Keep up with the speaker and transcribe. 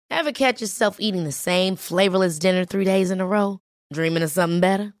Ever catch yourself eating the same flavorless dinner 3 days in a row? Dreaming of something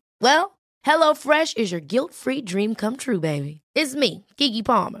better? Well, HelloFresh is your guilt-free dream come true, baby. It's me, Keke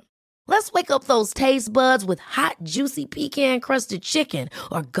Palmer. Let's wake up those taste buds with hot, juicy pecan-crusted chicken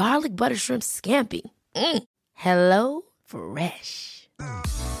or garlic butter shrimp scampi. Hello Fresh.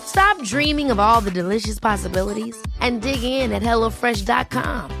 Stop dreaming of all the delicious possibilities and dig in at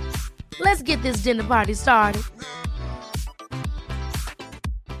HelloFresh.com. Let's get this dinner party started.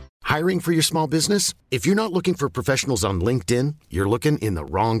 Hiring for your small business? If you're not looking for professionals on LinkedIn, you're looking in the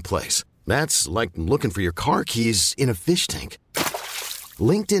wrong place. That's like looking for your car keys in a fish tank.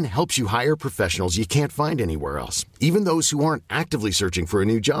 LinkedIn helps you hire professionals you can't find anywhere else, even those who aren't actively searching for a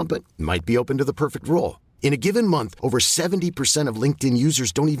new job but might be open to the perfect role. In a given month, over 70% of LinkedIn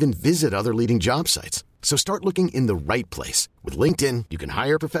users don't even visit other leading job sites. So start looking in the right place. With LinkedIn, you can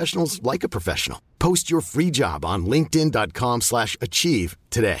hire professionals like a professional. Post your free job on linkedin.com/achieve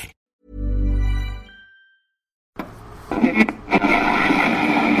today.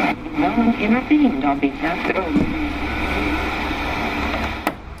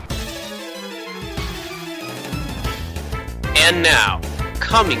 And now,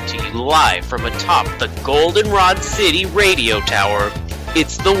 coming to you live from atop the Goldenrod City radio tower,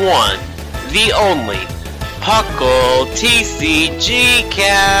 it's the one, the only, Puckle TCG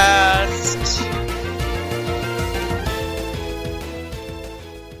Cast!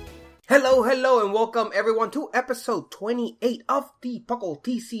 Hello, and welcome everyone to episode 28 of the Puckle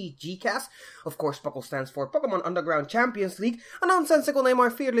TCG Cast. Of course, Puckle stands for Pokemon Underground Champions League, a nonsensical name our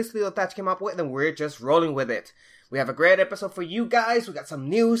fearless little Thatch came up with, and we're just rolling with it. We have a great episode for you guys. We got some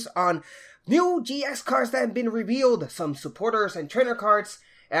news on new GX cards that have been revealed, some supporters and trainer cards,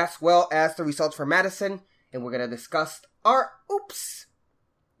 as well as the results for Madison, and we're going to discuss our oops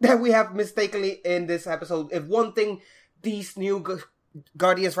that we have mistakenly in this episode. If one thing these new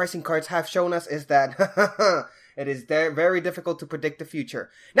Guardians Rising cards have shown us is that it is very difficult to predict the future.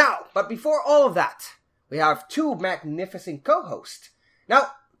 Now, but before all of that, we have two magnificent co-hosts.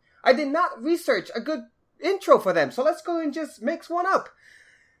 Now, I did not research a good intro for them, so let's go and just mix one up.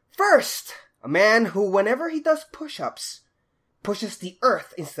 First, a man who, whenever he does push-ups, pushes the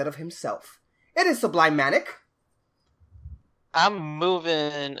earth instead of himself. It is Sublime Manic. I'm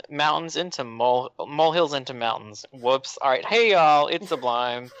moving mountains into molehills into mountains. Whoops. Alright, hey y'all, it's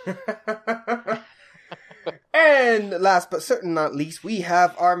Sublime. And last but certainly not least, we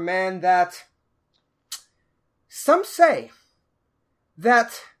have our man that some say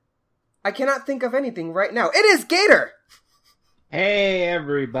that I cannot think of anything right now. It is Gator! Hey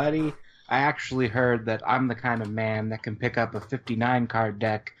everybody. I actually heard that I'm the kind of man that can pick up a 59 card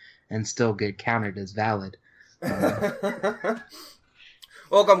deck and still get counted as valid.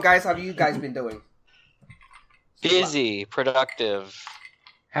 Welcome guys, how have you guys been doing? Busy, productive.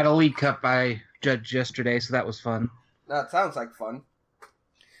 Had a League Cup I judged yesterday, so that was fun. That sounds like fun.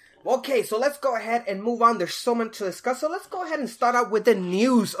 Okay, so let's go ahead and move on. There's so much to discuss, so let's go ahead and start out with the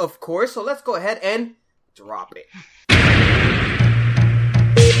news, of course. So let's go ahead and drop it.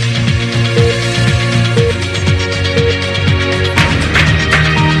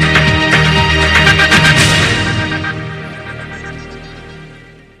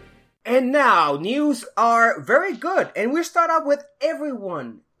 And now, news are very good. And we start out with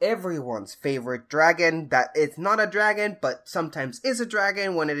everyone's favorite dragon. That it's not a dragon, but sometimes is a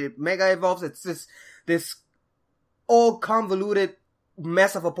dragon. When it mega evolves, it's this old convoluted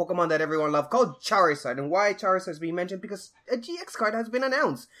mess of a Pokemon that everyone loves called Charizard. And why Charizard is being mentioned? Because a GX card has been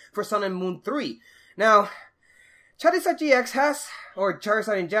announced for Sun and Moon 3. Now, Charizard GX has, or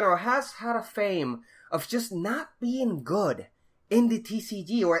Charizard in general, has had a fame of just not being good in the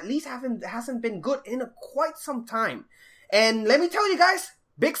TCG, or at least hasn't been good in quite some time. And let me tell you guys,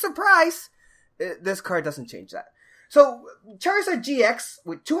 big surprise, this card doesn't change that. So, Charizard GX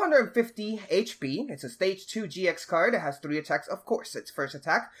with 250 HP, it's a stage 2 GX card, it has 3 attacks, of course. Its first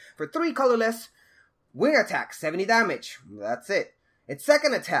attack, for 3 colorless, wing attack, 70 damage, that's it. Its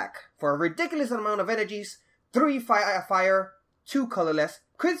second attack, for a ridiculous amount of energies, 3 fire, 2 colorless,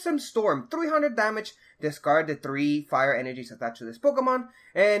 Crimson Storm, 300 damage, discard the 3 fire energies attached to this Pokemon,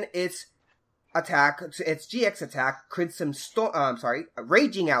 and its GX attack,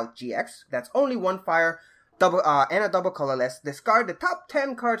 Raging Out GX, that's only 1 fire, and a double colorless, discard the top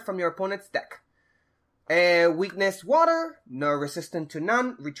 10 cards from your opponent's deck. Weakness, water, no resistant to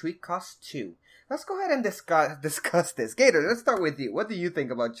none, retreat cost 2. Let's go ahead and discuss this. Gator, let's start with you. What do you think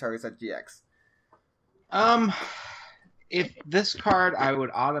about Charizard GX? If this card I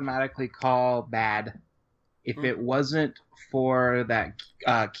would automatically call bad. If it wasn't for that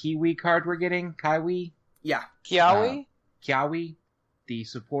Kiwi card we're getting, Kiwi? Yeah. Kiawe? Kiawe? the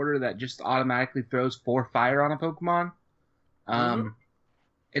supporter that just automatically throws 4 fire on a Pokemon.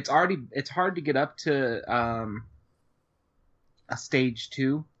 It's hard to get up to a stage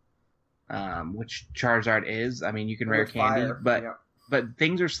 2, which Charizard is. I mean, you can rare candy, but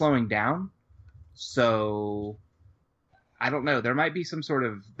things are slowing down. So I don't know. There might be some sort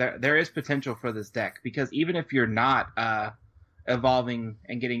of there is potential for this deck, because even if you're not evolving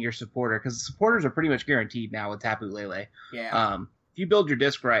and getting your supporter, because supporters are pretty much guaranteed now with Tapu Lele. Yeah. If you build your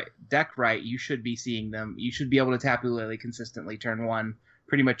deck right, you should be seeing them. You should be able to Tapu Lele consistently turn 1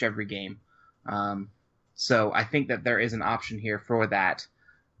 pretty much every game. So I think that there is an option here for that.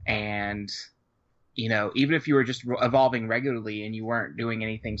 And, you know, even if you were just evolving regularly and you weren't doing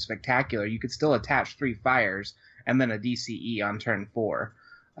anything spectacular, you could still attach 3 fires and then a DCE on turn 4.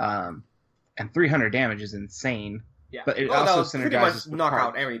 And 300 damage is insane. Yeah. But it also synergizes pretty much with knock cards.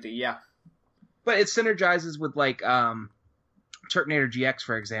 out everything, yeah. But it synergizes with, like, Turtonator GX,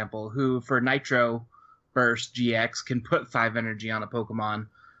 for example, who for Nitro Burst GX can put 5 energy on a Pokemon.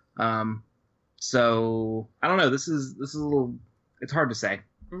 So I don't know. This is a little. It's hard to say.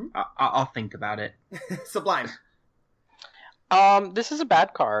 Mm-hmm. I'll think about it. Sublime. This is a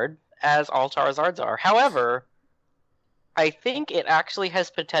bad card, as all Charizards are. However, I think it actually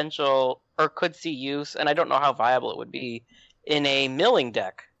has potential, or could see use, and I don't know how viable it would be, in a milling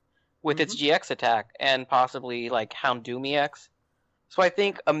deck with its GX attack, and possibly like Houndoom EX. So I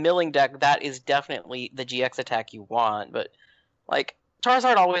think a milling deck, that is definitely the GX attack you want, but like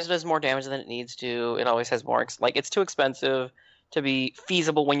Charizard always does more damage than it needs to. It always has more, it's too expensive to be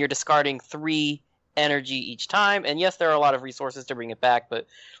feasible when you're discarding 3 energy each time. And yes, there are a lot of resources to bring it back, but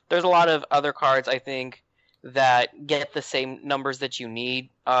there's a lot of other cards, I think, that get the same numbers that you need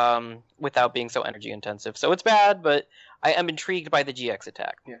without being so energy intensive. So it's bad, but I am intrigued by the GX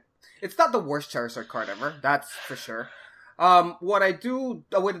attack. Yeah, it's not the worst Charizard card ever, that's for sure. What I do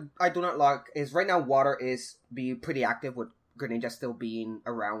not like is right now Water is being pretty active with Greninja still being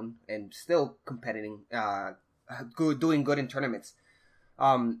around and still competing, doing good in tournaments.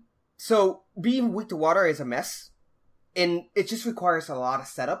 So being weak to Water is a mess, and it just requires a lot of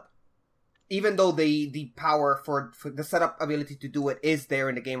setup. Even though the power for the setup ability to do it is there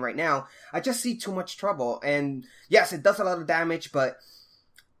in the game right now, I just see too much trouble. And yes, it does a lot of damage, but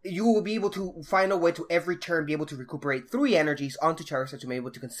you will be able to find a way to every turn be able to recuperate 3 energies onto Charizard to be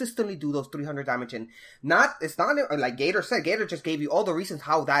able to consistently do those 300 damage. And it's not like Gator said. Gator just gave you all the reasons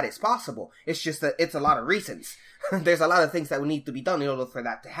how that is possible. It's just that it's a lot of reasons. There's a lot of things that would need to be done in order for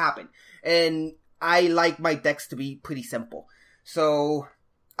that to happen. And I like my decks to be pretty simple. So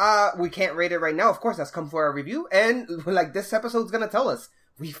we can't rate it right now. Of course, that's come for our review. And like this episode's gonna tell us,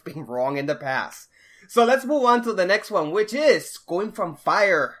 we've been wrong in the past. So let's move on to the next one, which is going from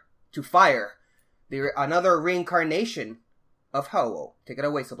fire to fire. Another reincarnation of Ho-Oh. Take it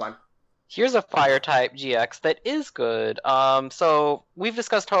away, Sublime. Here's a fire type GX that is good. So we've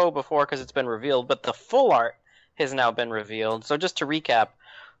discussed Ho-Oh before because it's been revealed, but the full art has now been revealed. So just to recap,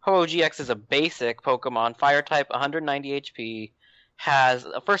 Ho-Oh GX is a basic Pokemon, fire type, 190 HP, has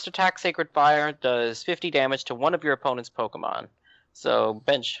a first attack, Sacred Fire, does 50 damage to one of your opponent's Pokemon. So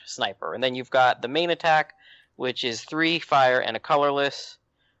bench sniper. And then you've got the main attack, which is 3 fire and a colorless.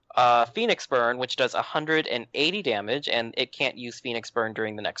 Phoenix Burn, which does 180 damage, and it can't use Phoenix Burn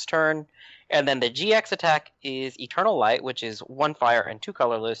during the next turn. And then the GX attack is Eternal Light, which is 1 fire and 2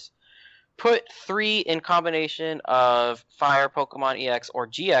 colorless. Put 3 in combination of fire Pokemon EX or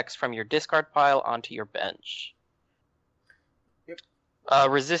GX from your discard pile onto your bench. Yep.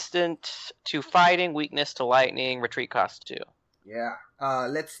 Resistant to fighting, weakness to lightning, retreat cost 2. Yeah.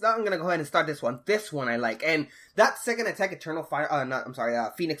 I'm gonna go ahead and start this one. This one I like. And that second attack, Eternal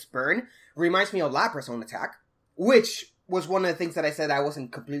Fire, Phoenix Burn, reminds me of Lapras's own attack, which was one of the things that I said I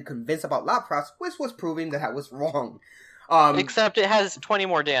wasn't completely convinced about Lapras, which was proving that I was wrong. Except it has 20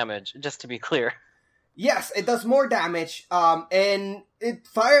 more damage, just to be clear. Yes, it does more damage, and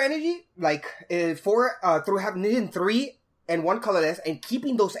fire energy, through having 3 and 1 colorless, and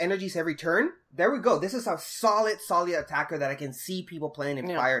keeping those energies every turn. There we go. This is a solid attacker that I can see people playing in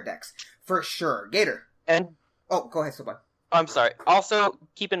fire decks. For sure. Gator. And oh, go ahead, Sublime. I'm sorry. Also,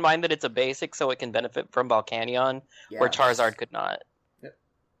 keep in mind that it's a basic, so it can benefit from Volcanion, where Charizard could not. Yep.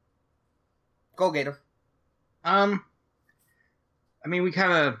 Go, Gator. I mean, we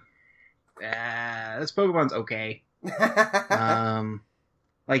kind of... this Pokemon's okay.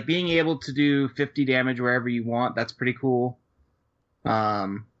 Like, being able to do 50 damage wherever you want, that's pretty cool.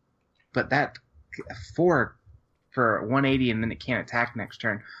 But that 4 for 180 and then it can't attack next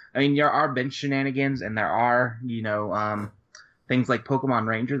turn. I mean, there are bench shenanigans and there are, things like Pokemon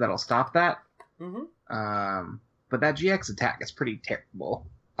Ranger that'll stop that. Mm-hmm. but that GX attack is pretty terrible.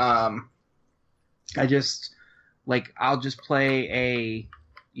 I'll just play a,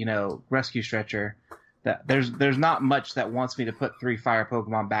 rescue stretcher. That there's not much that wants me to put 3 fire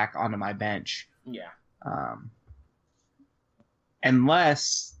Pokemon back onto my bench. Yeah.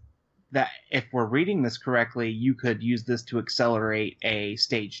 Unless that, if we're reading this correctly, you could use this to accelerate a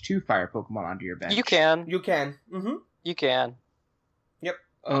stage 2 fire Pokemon onto your bench. You can. Mm-hmm. You can. Yep.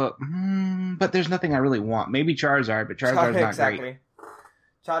 But there's nothing I really want. Maybe Charizard, but Charizard's not exactly. great.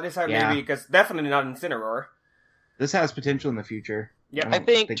 Charizard Yeah. maybe, because definitely not Incineroar. This has potential in the future. Yep. I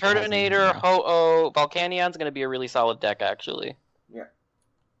think it has anything Turtonator, now. Ho-Oh, Volcanion's going to be a really solid deck, actually.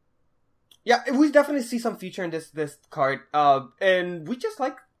 Yeah, we definitely see some future in this card. And we just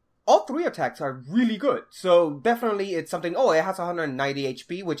like all 3 attacks are really good. So definitely it's something. Oh, it has 190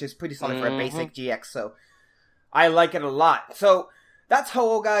 HP, which is pretty solid for a basic GX. So I like it a lot. So that's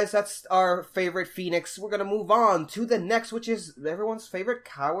Ho-Oh, guys. That's our favorite Phoenix. We're gonna move on to the next, which is everyone's favorite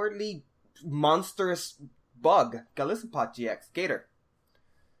cowardly, monstrous bug, Golisopod GX. Gator.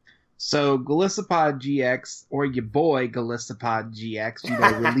 So, Golisopod GX, or your boy Golisopod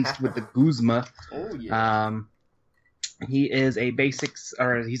GX, released with the Guzma. Oh, yeah. He is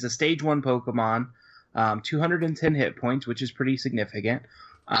he's a stage 1 Pokemon, 210 hit points, which is pretty significant.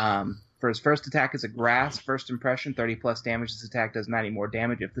 For his first attack is a Grass, first impression, 30 plus damage. This attack does 90 more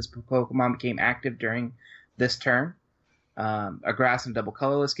damage if this Pokemon became active during this turn. A Grass and double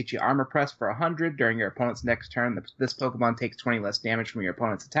colorless get you Armor Press for 100 during your opponent's next turn. This Pokemon takes 20 less damage from your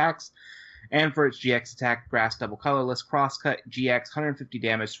opponent's attacks. And for its GX attack, Grass double colorless, Crosscut, GX, 150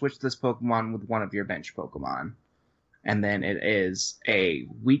 damage. Switch this Pokemon with one of your bench Pokemon. And then it is a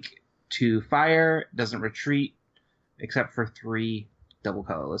weak to fire, doesn't retreat, except for 3 double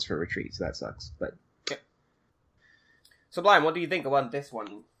colorless for retreat, so that sucks. But Sublime, what do you think about this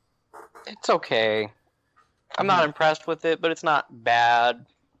one? It's okay. I'm not impressed with it, but it's not bad.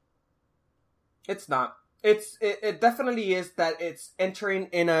 It's not. It definitely is that it's entering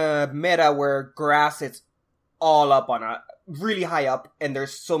in a meta where Grass is all up on a really high up, and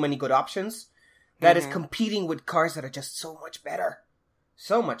there's so many good options that is competing with cards that are just so much better.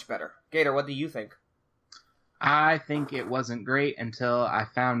 So much better. Gator, what do you think? I think it wasn't great until I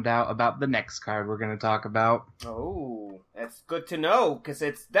found out about the next card we're going to talk about. Oh, that's good to know, because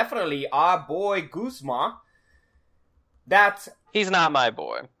it's definitely our boy Guzma. He's not my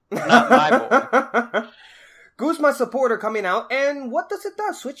boy. Not my boy. Guzma supporter coming out, and what does it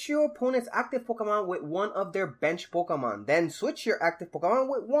do? Switch your opponent's active Pokemon with one of their bench Pokemon. Then switch your active Pokemon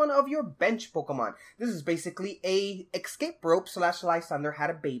with one of your bench Pokemon. This is basically a Escape Rope / Lysander had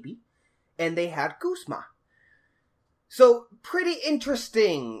a baby, and they had Guzma. So, pretty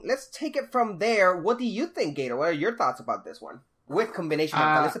interesting. Let's take it from there. What do you think, Gator? What are your thoughts about this one? With combination of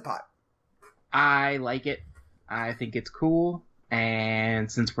Golisopod. I like it. I think it's cool.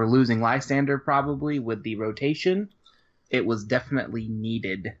 And since we're losing Lysander probably with the rotation, it was definitely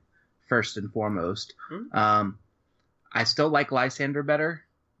needed, first and foremost. I still like Lysander better,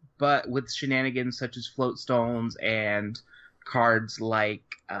 but with shenanigans such as Float Stones and cards like,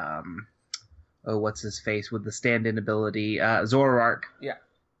 what's his face with the stand-in ability, Zoroark. Yeah.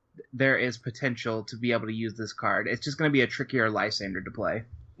 There is potential to be able to use this card. It's just going to be a trickier Lysander to play.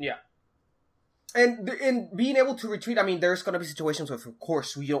 Yeah. And in being able to retreat, I mean, there's going to be situations where, of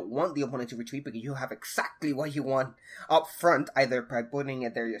course, you don't want the opponent to retreat because you have exactly what you want up front, either by putting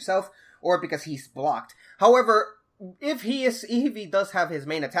it there yourself or because he's blocked. However, if he does have his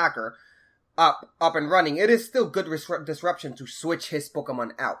main attacker up and running, it is still good disruption to switch his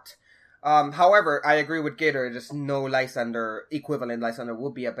Pokemon out. However, I agree with Gator. Just no Lysander equivalent. Lysander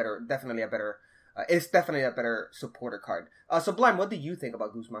would be definitely a better supporter card. Sublime, what do you think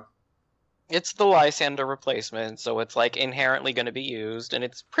about Guzma? It's the Lysander replacement, so it's like inherently going to be used, and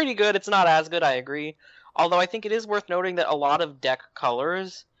it's pretty good. It's not as good, I agree. Although I think it is worth noting that a lot of deck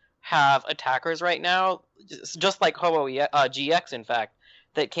colors have attackers right now, just like Ho-Oh GX, in fact,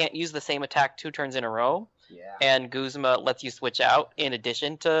 that can't use the same attack 2 turns in a row. Yeah. And Guzma lets you switch out in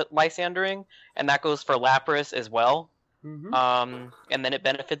addition to Lysandering, and that goes for Lapras as well. And then it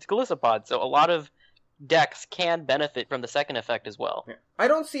benefits Golisopod, so a lot of decks can benefit from the second effect as well. Yeah. I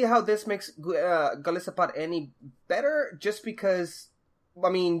don't see how this makes Golisopod any better, just because,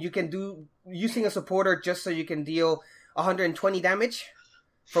 I mean, you can do using a supporter just so you can deal 120 damage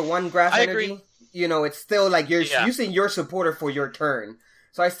for 1 grass energy. Agree. You know, it's still like you're using your supporter for your turn.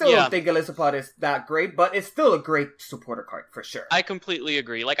 So I still don't think Golisopod is that great, but it's still a great supporter card for sure. I completely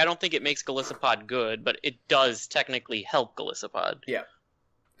agree. Like, I don't think it makes Golisopod good, but it does technically help Golisopod. Yeah.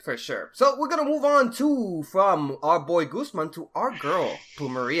 For sure. So we're going to move on from our boy Guzman to our girl,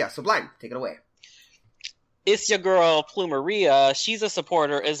 Plumeria. Sublime, take it away. it's your girl Plumeria. She's a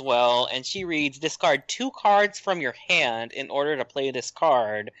supporter as well, and she reads, discard 2 cards from your hand in order to play this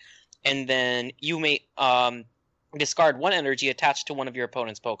card, and then you may discard 1 energy attached to one of your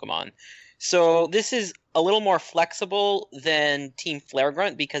opponent's Pokemon. So this is a little more flexible than Team Flare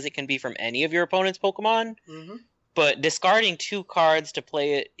Grunt because it can be from any of your opponent's Pokemon, but discarding 2 cards to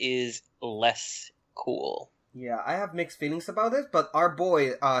play it is less cool. Yeah, I have mixed feelings about this, but our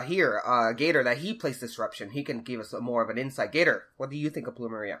boy here, Gator, that he plays Disruption, he can give us more of an insight. Gator, what do you think of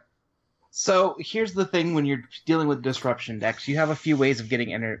Plumeria? So here's the thing: when you're dealing with Disruption decks, you have a few ways of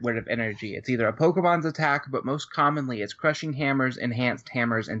getting rid of energy. It's either a Pokemon's attack, but most commonly it's Crushing Hammers, Enhanced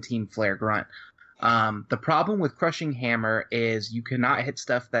Hammers, and Team Flare Grunt. The problem with Crushing Hammer is you cannot hit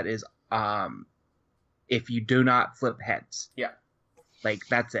stuff that is if you do not flip heads. Yeah. Like,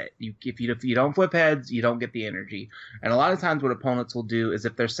 that's it. If you don't flip heads, you don't get the energy. And a lot of times what opponents will do is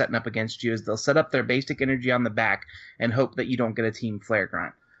if they're setting up against you is they'll set up their basic energy on the back and hope that you don't get a Team Flare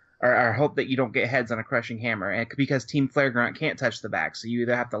Grunt. Or hope that you don't get heads on a Crushing Hammer. And because Team Flare Grunt can't touch the back. So you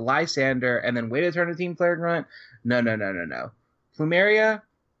either have to Lysander and then wait a turn to Team Flare Grunt. No. Plumeria,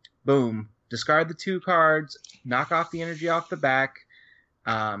 boom. Discard the 2 cards. Knock off the energy off the back.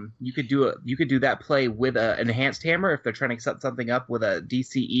 You could do that play with an Enhanced Hammer if they're trying to set something up with a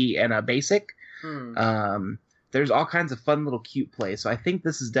DCE and a basic. There's all kinds of fun little cute plays, so I think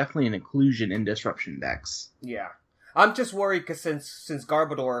this is definitely an inclusion in Disruption decks. Yeah, I'm just worried because since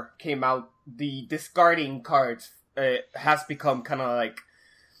Garbodor came out, the discarding cards has become kind of like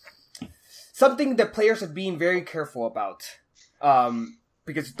something that players are being very careful about.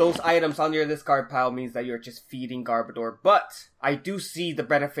 Because those items on your discard pile means that you're just feeding Garbodor. But I do see the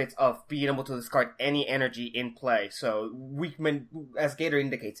benefits of being able to discard any energy in play. So, as Gator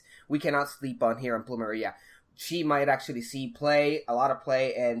indicates, we cannot sleep on here on Plumeria. She might actually see a lot of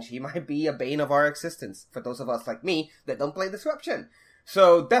play, and she might be a bane of our existence for those of us like me that don't play Disruption.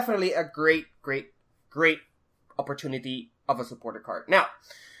 So, definitely a great opportunity of a supporter card. Now,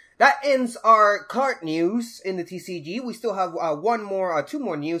 that ends our card news in the TCG. We still have two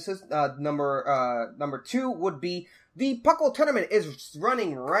more news. Number 2 would be the Puckle tournament is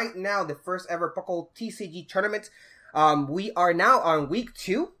running right now. The first ever Puckle TCG tournament. We are now on week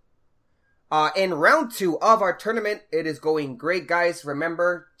 2. In round 2 of our tournament, it is going great, guys.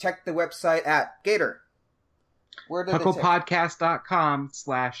 Remember, check the website at Gator.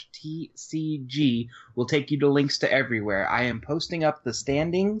 PucklePodcast.com/TCG will take you to links to everywhere. I am posting up the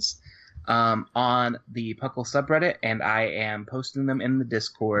standings on the Puckle subreddit, and I am posting them in the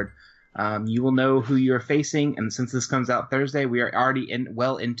Discord. You will know who you're facing, and since this comes out Thursday, we are already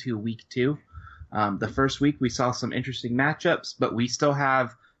into week 2. The first week we saw some interesting matchups, but we still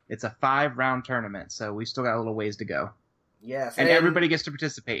have, it's a 5-round tournament, so we still got a little ways to go. Yes. And everybody gets to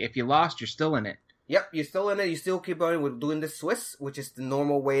participate. If you lost, you're still in it. Yep, you're still in it. You still keep going with doing the Swiss, which is the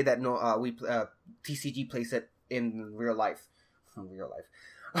normal way that TCG plays it in real life.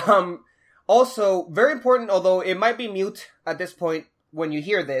 Also, very important, although it might be mute at this point when you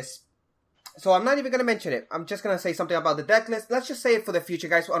hear this, so I'm not even going to mention it. I'm just going to say something about the deck list. Let's just say it for the future,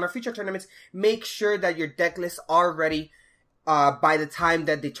 guys. On our future tournaments, make sure that your deck lists are ready by the time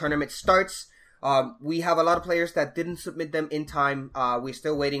that the tournament starts. We have a lot of players that didn't submit them in time. We're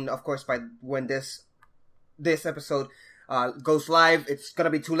still waiting, of course, by when this episode goes live. It's gonna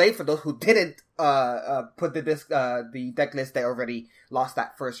be too late for those who didn't put the deck list that already lost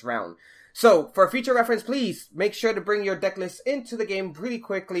that first round. So, for future reference, please make sure to bring your deck list into the game pretty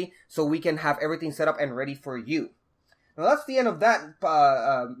quickly so we can have everything set up and ready for you. Now, that's the end of that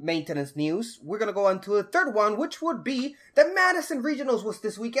maintenance news. We're going to go on to the third one, which would be the Madison Regionals was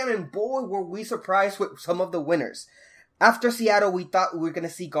this weekend, and boy, were we surprised with some of the winners. After Seattle, we thought we were going to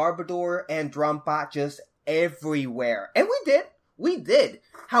see Garbodor and Drampa just everywhere. And we did.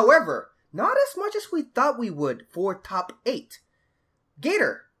 However, not as much as we thought we would for top 8.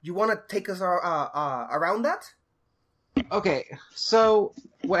 Gator, you want to take us around that? Okay, so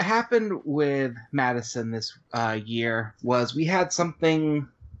what happened with Madison this year was we had something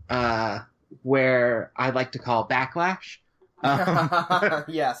where I like to call backlash.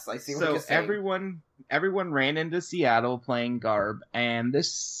 Yes, I see what you're saying. So everyone ran into Seattle playing Garb, and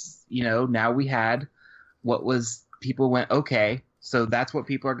this, now we had people went, okay, so that's what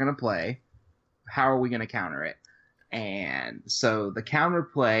people are going to play. How are we going to counter it? And so the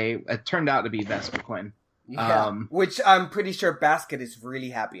counterplay, it turned out to be Vespiquen. Yeah, which I'm pretty sure Basket is really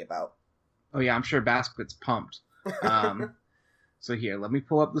happy about. Oh yeah, I'm sure Basket's pumped. So here, let me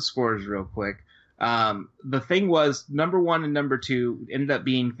pull up the scores real quick. The thing was, number 1 and number 2 ended up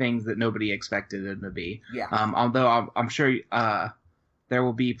being things that nobody expected them to be. Yeah. Although I'm sure there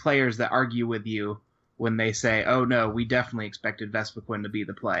will be players that argue with you when they say, oh no, we definitely expected Vespiquen to be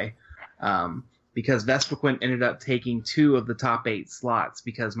the play. Because Vespiquen ended up taking 2 of the top 8 slots,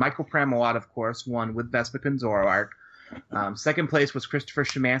 because Michael Pramawat, of course, won with Vespiquen Zoroark. Second place was Christopher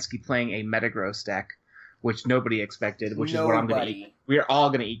Szymanski playing a Metagross deck, which nobody expected, which is what I'm going to eat. We're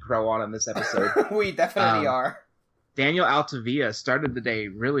all going to eat crow on in this episode. We definitely are. Daniel Altavia started the day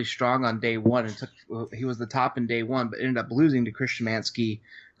really strong on day 1 and he was the top in day 1, but ended up losing to Chris Szymanski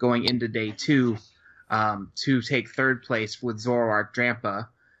going into day 2 to take third place with Zoroark Drampa.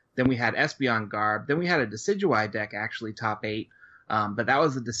 Then we had Espeon Garb. Then we had a Decidueye deck actually top 8. But that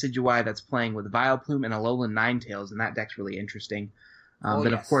was a Decidueye that's playing with Vileplume and Alolan Ninetales, and that deck's really interesting.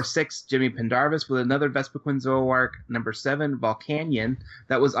 Of course, 6, Jimmy Pendarvis with another Vespiquen Zoroark. Number 7, Volcanion.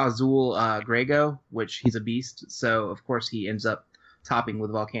 That was Azul Grego, which he's a beast, so of course he ends up topping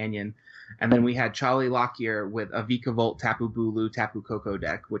with Volcanion. And then we had Charlie Lockyer with a Vikavolt, Tapu Bulu, Tapu Koko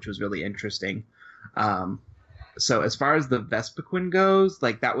deck, which was really interesting. So as far as the Vespiquen goes,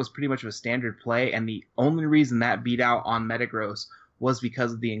 like that was pretty much a standard play, and the only reason that beat out on Metagross was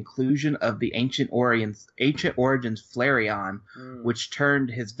because of the inclusion of the Ancient Origins Flareon, which turned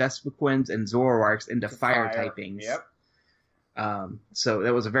his Vespiquens and Zoroarks into fire typings. Yep. So it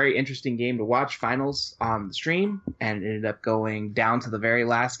was a very interesting game to watch, finals on the stream, and it ended up going down to the very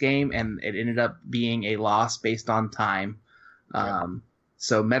last game, and it ended up being a loss based on time. Yep.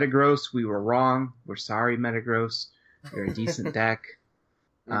 So Metagross, we were wrong. We're sorry, Metagross. You're a decent deck.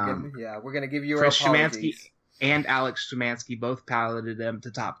 We're going to give you Chris our apologies. Szymanski and Alex Szymanski both piloted them to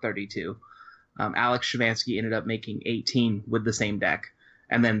top 32. Alex Szymanski ended up making 18 with the same deck.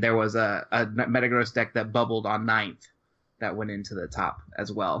 And then there was a Metagross deck that bubbled on 9th that went into the top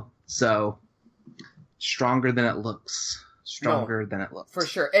as well. So, stronger than it looks. Than it looks. For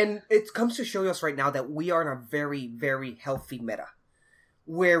sure. And it comes to show us right now that we are in a very, very healthy meta,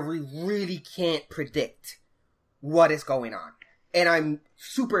 where we really can't predict what is going on. And I'm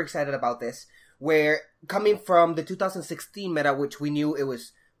super excited about this, where coming from the 2016 meta, which we knew it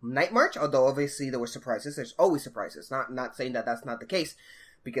was Night March, although obviously there were surprises. There's always surprises. Not saying that that's not the case,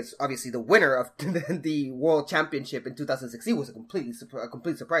 because obviously the winner of the World Championship in 2016 was a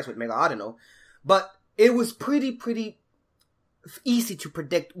complete surprise with Mega Audino. But it was pretty easy to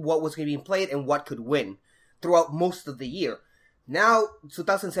predict what was going to be played and what could win throughout most of the year. Now,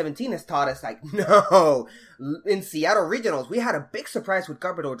 2017 has taught us, like, no, in Seattle Regionals, we had a big surprise with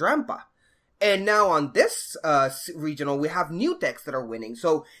Garbodor Drampa. And now on this regional, we have new decks that are winning.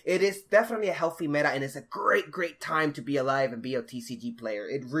 So it is definitely a healthy meta, and it's a great time to be alive and be a TCG player.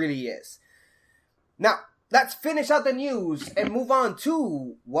 It really is. Now, let's finish out the news and move on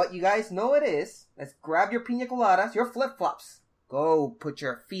to what you guys know it is. Let's grab your pina coladas, your flip-flops. Go put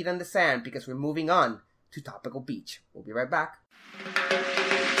your feet in the sand, because we're moving on to Topical Beach. We'll be right back.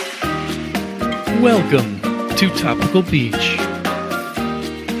 Welcome to Topical Beach.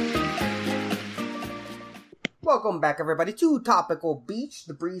 Welcome back, everybody, to Topical Beach.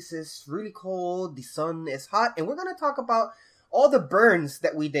 The breeze is really cold, the sun is hot, and we're going to talk about all the burns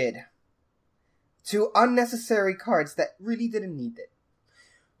that we did to unnecessary cards that really didn't need it.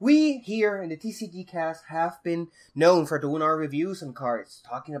 We here in the TCG cast have been known for doing our reviews on cards,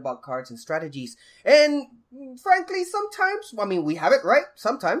 talking about cards and strategies, and frankly, sometimes, we have it right,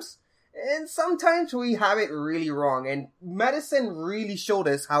 sometimes, and sometimes we have it really wrong, and Medicine really showed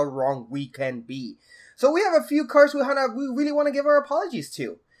us how wrong we can be. So we have a few cards we really want to give our apologies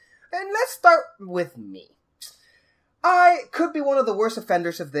to. And let's start with me. I could be one of the worst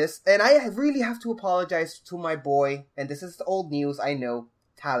offenders of this, and I really have to apologize to my boy, and this is old news, I know,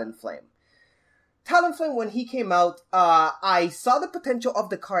 Talonflame. Talonflame, when he came out, I saw the potential of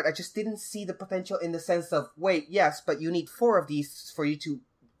the card. I just didn't see the potential in the sense of, wait, yes, but you need 4 of these for you to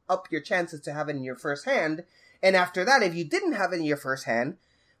up your chances to have it in your first hand. And after that, if you didn't have it in your first hand,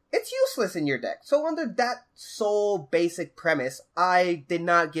 it's useless in your deck. So under that sole basic premise, I did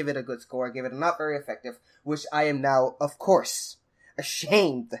not give it a good score. I gave it a not very effective, which I am now, of course,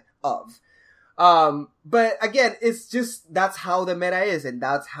 ashamed of. But again, it's just, that's how the meta is, and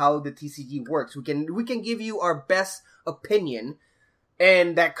that's how the TCG works. We can give you our best opinion,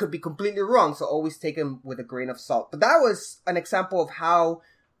 and that could be completely wrong, so always take them with a grain of salt. But that was an example of how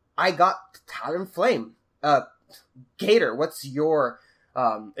I got Talonflame. Gator, what's your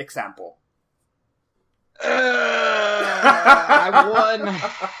example? I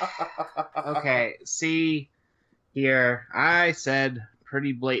won. Okay, see here, I said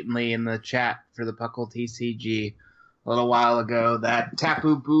pretty blatantly in the chat for the Puckle TCG a little while ago that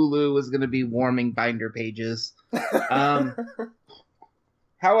Tapu Bulu was going to be warming binder pages.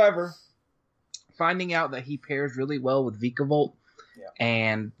 However, finding out that he pairs really well with Vikavolt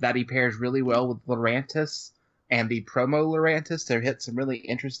and that he pairs really well with Lurantis and the promo Lurantis to hit some really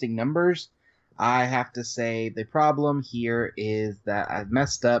interesting numbers. I have to say the problem here is that I've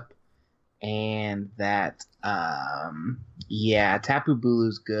messed up, and that Tapu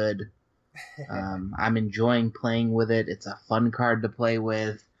Bulu's good. I'm enjoying playing with it. It's a fun card to play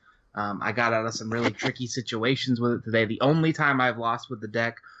with. I got out of some really tricky situations with it today. The only time I've lost with the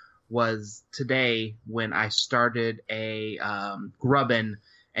deck was today when I started a Grubbin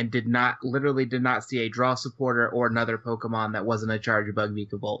and did not see a draw supporter or another Pokemon that wasn't a Charjabug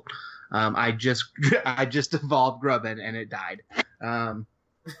Vikavolt. I just evolved Grubbin and it died.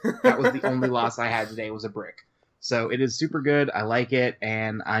 That was the only loss I had today, was a brick. So it is super good. I like it,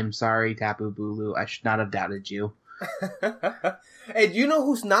 and I'm sorry, Tapu Bulu. I should not have doubted you. And you know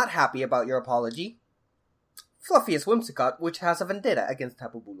who's not happy about your apology? Fluffiest Whimsicott, which has a vendetta against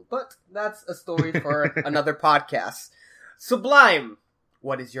Tapu Bulu. But that's a story for another podcast. Sublime,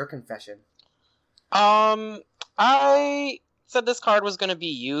 what is your confession? I said this card was going to be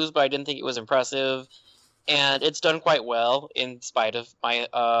used, but I didn't think it was impressive. And it's done quite well, in spite of my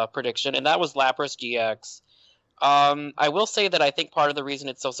prediction, and that was Lapras GX. I will say that I think part of the reason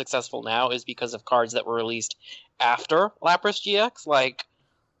it's so successful now is because of cards that were released after Lapras GX, like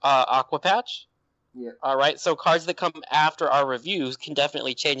Aqua Patch. Yeah. Alright, so cards that come after our reviews can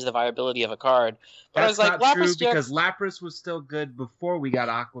definitely change the viability of a card. But That's I was like, not Lapras true, GX... because Lapras was still good before we got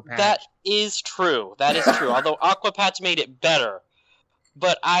Aqua Patch. That is true. Although Aqua Patch made it better.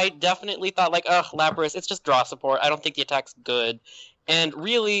 But I definitely thought, like, Lapras, it's just draw support. I don't think the attack's good. And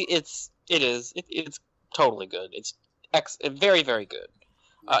really, it's totally good. It's very, very good.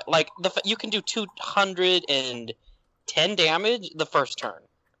 You can do 210 damage the first turn.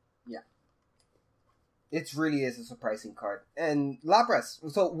 Yeah. It really is a surprising card. And Lapras,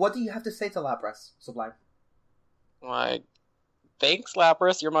 so what do you have to say to Lapras, Sublime? Like, thanks,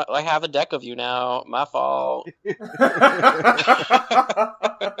 Lapras. I have a deck of you now. My fault.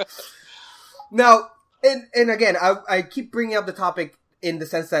 Now, and again, I keep bringing up the topic in the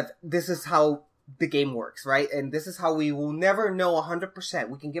sense that this is how the game works, right? And this is how we will never know 100%.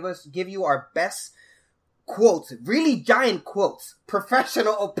 We can give you our best quotes, really giant quotes,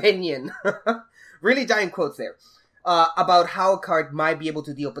 professional opinion, really giant quotes there, about how a card might be able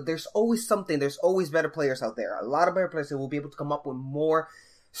to deal. But there's always something. There's always better players out there. A lot of better players that will be able to come up with more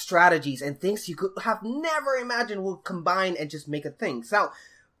strategies and things you could have never imagined will combine and just make a thing. So,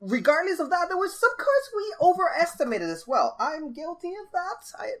 regardless of that, there were some cards we overestimated as well. I'm guilty of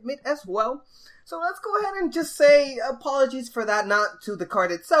that, I admit as well. So let's go ahead and just say apologies for that, not to the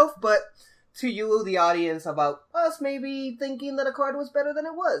card itself, but to you, the audience, about us maybe thinking that a card was better than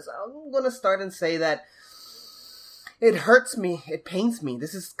it was. I'm going to start and say that it hurts me, it pains me.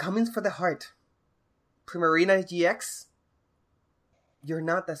 This is coming for the heart. Primarina GX, you're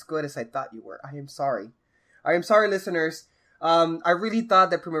not as good as I thought you were. I am sorry. I am sorry, listeners. I really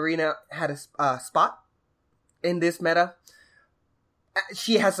thought that Primarina had a spot in this meta.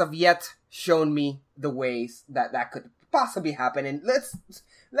 She has of yet shown me the ways that could possibly happen. And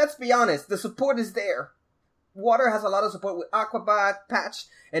let's be honest, the support is there. Water has a lot of support with Aqua Patch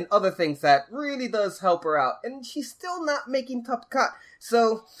and other things that really does help her out. And she's still not making top cut.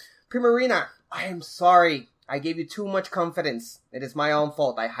 So, Primarina, I am sorry. I gave you too much confidence. It is my own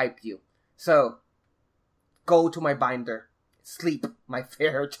fault. I hyped you. So, go to my binder. Sleep, my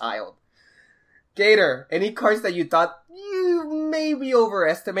fair child. Gator, any cards that you thought you maybe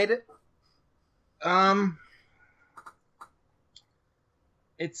overestimated?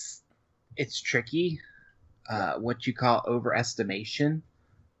 It's tricky. What you call overestimation.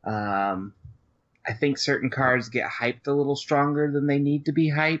 I think certain cards get hyped a little stronger than they need to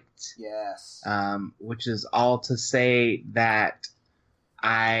be hyped. Yes. Which is all to say that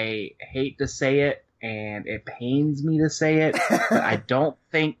I hate to say it, and it pains me to say it, but I don't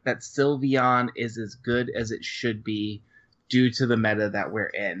think that Sylveon is as good as it should be due to the meta that we're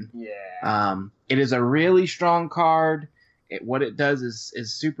in. Yeah. It is a really strong card. What it does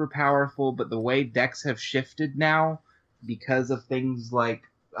is super powerful, but the way decks have shifted now, because of things like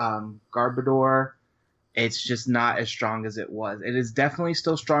Garbodor, it's just not as strong as it was. It is definitely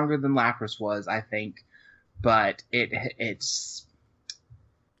still stronger than Lapras was, I think, but it's...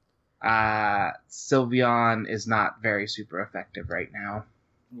 Sylveon is not very super effective right now.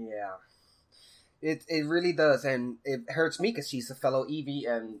 Yeah. It really does, and it hurts me because she's a fellow Eevee,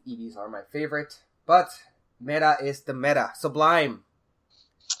 and Eevees are my favorite. But meta is the meta. Sublime.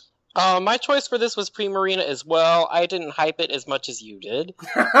 My choice for this was Primarina as well. I didn't hype it as much as you did.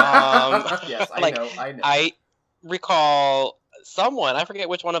 Yes, I know. I recall someone, I forget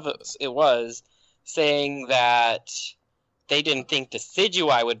which one of us it was, saying that they didn't think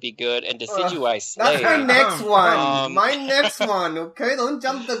Decidueye would be good, and Decidueye slayed. That's my next one. My next one, okay? Don't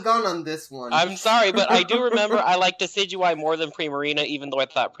jump the gun on this one. I'm sorry, but I do remember I liked Decidueye more than Primarina, even though I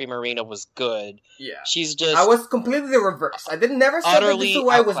thought Primarina was good. Yeah. She's just... I was completely the reverse. I never said that utterly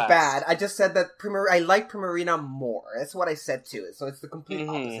Decidueye was outclassed. bad. I just said that I like Primarina more. That's what I said to it. So it's the complete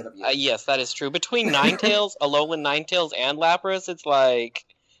opposite of you. Yes, that is true. Between Ninetales, Alolan Ninetales, and Lapras, it's like...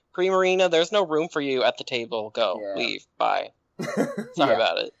 Primarina, there's no room for you at the table. Go. Yeah. Leave. Bye. Sorry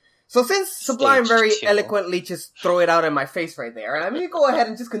about it. So since Sublime Stage very 2. eloquently just throw it out in my face right there, I'm going to go ahead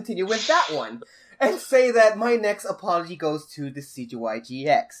and just continue with that one. And say that my next apology goes to Decidueye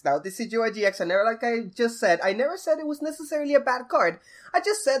GX. Now, Decidueye GX, I never said it was necessarily a bad card. I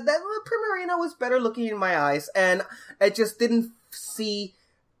just said that Primarina was better looking in my eyes, and I just didn't see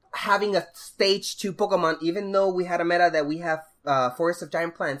having a Stage 2 Pokemon, even though we had a meta that we have Forest of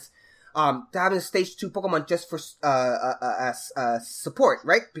Giant Plants, to having a Stage 2 Pokemon just for as support,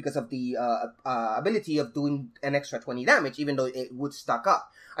 right? Because of the ability of doing an extra 20 damage, even though it would stock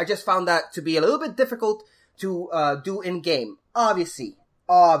up. I just found that to be a little bit difficult to do in-game. Obviously,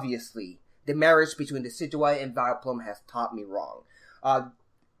 the marriage between Decidueye and Vileplume has taught me wrong.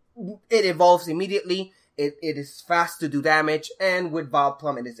 It evolves immediately, it is fast to do damage, and with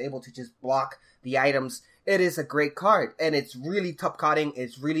Vileplume it is able to just block the items. It is a great card, and it's really top cutting.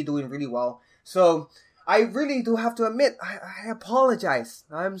 It's really doing really well. So, I really do have to admit, I apologize.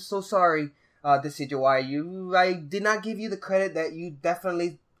 I'm so sorry, Decidueye. I did not give you the credit that you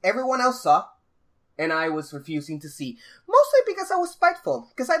definitely, everyone else saw, and I was refusing to see. Mostly because I was spiteful,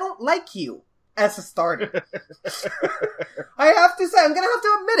 because I don't like you as a starter. I have to say, I'm gonna have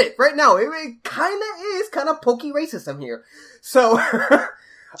to admit it right now. It kinda is kind of pokey racism here. So...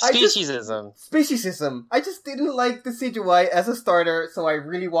 Speciesism. I just didn't like Decidueye as a starter, so I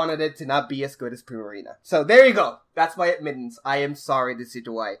really wanted it to not be as good as Primarina. So there you go. That's my admittance. I am sorry,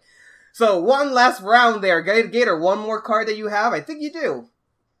 Decidueye. So one last round there. Gator, one more card that you have? I think you do.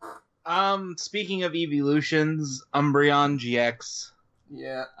 Speaking of evolutions, Umbreon GX.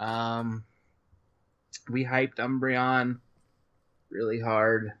 Yeah. We hyped Umbreon really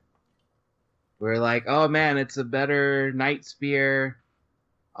hard. We're like, oh man, it's a better Night Spear.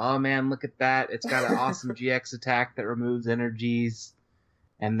 Oh man, look at that. It's got an awesome GX attack that removes energies.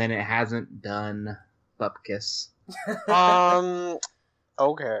 And then it hasn't done Bupkis.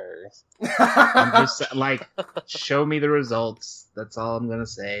 Okay. I'm just like, show me the results. That's all I'm gonna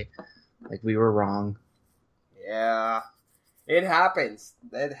say. Like, we were wrong. Yeah. It happens.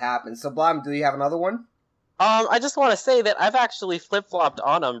 Sublime, do you have another one? I just want to say that I've actually flip-flopped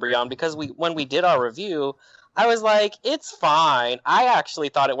on Umbreon because when we did our review, I was like, it's fine. I actually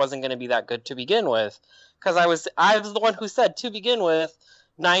thought it wasn't going to be that good to begin with. Because I was the one who said, to begin with,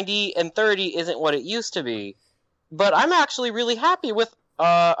 90 and 30 isn't what it used to be. But I'm actually really happy with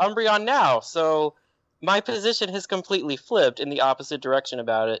Umbreon now. So my position has completely flipped in the opposite direction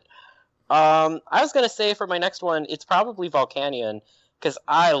about it. I was going to say for my next one, it's probably Volcanion. Because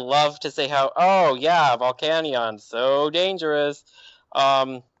I love to say how, oh yeah, Volcanion, so dangerous.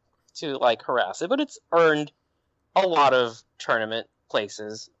 To like harass it. But it's earned a lot of tournament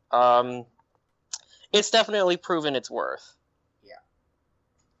places. It's definitely proven its worth. Yeah.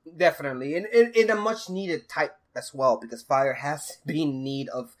 Definitely. In a much needed type as well, because Fire has been in need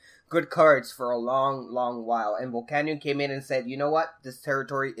of good cards for a long, long while. And Volcanion came in and said, you know what? This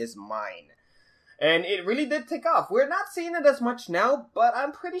territory is mine. And it really did take off. We're not seeing it as much now, but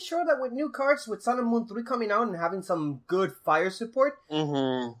I'm pretty sure that with new cards, with Sun and Moon 3 coming out and having some good fire support,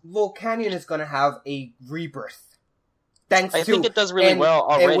 Volcanion is going to have a rebirth. I think it does really well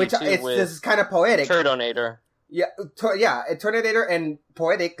already, this is kind of poetic. Turtonator. Yeah, Turtonator, and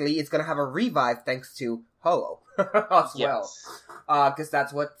poetically, it's going to have a revive thanks to Ho-Oh as well. Because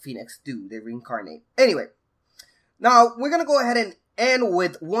that's what Phoenix do. They reincarnate. Anyway, now we're going to go ahead and end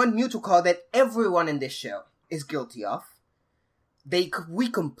with one Mewtwo card that everyone in this show is guilty of. We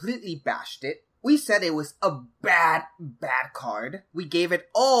completely bashed it. We said it was a bad card. We gave it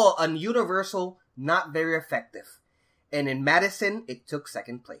all a universal, not very effective. And in Madison, it took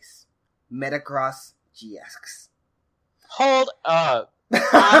second place. Metagross GX. Hold up.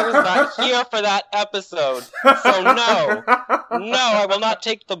 I was not here for that episode. So no, I will not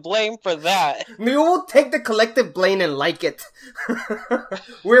take the blame for that. We will take the collective blame and like it.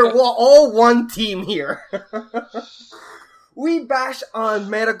 We're all one team here. We bash on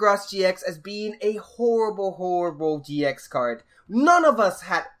Metagross GX as being a horrible, horrible GX card. None of us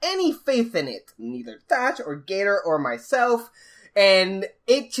had any faith in it. Neither Thatch or Gator or myself. And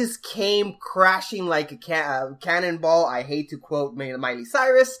it just came crashing like a cannonball. I hate to quote Miley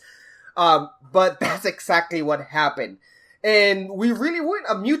Cyrus. But that's exactly what happened. And we really went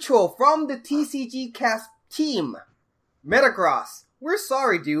a mutual from the TCG Cast team. Metagross, we're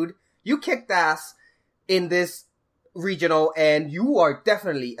sorry, dude. You kicked ass in this regional, and you are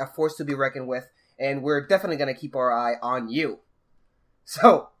definitely a force to be reckoned with, and we're definitely going to keep our eye on you.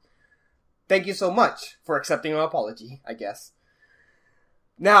 So, thank you so much for accepting our apology, I guess.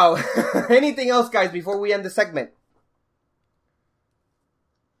 Now, anything else, guys, before we end the segment?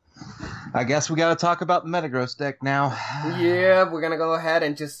 I guess we gotta talk about the Metagross deck now. Yeah, we're gonna go ahead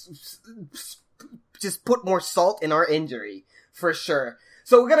and just put more salt in our injury, for sure.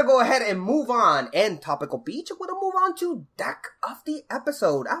 So we're gonna go ahead and move on, and Topical Beach, we're gonna move on to Deck of the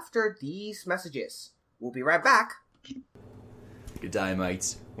Episode after these messages. We'll be right back. Good day,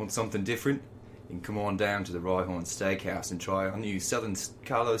 mates. Want something different? You can come on down to the Rhyhorn Steakhouse and try our new Southern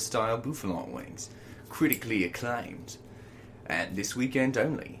Carlos-style Bouffalon wings. Critically acclaimed. And this weekend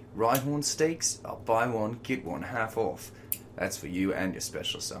only, Rhyhorn Steaks are buy one, get one half off. That's for you and your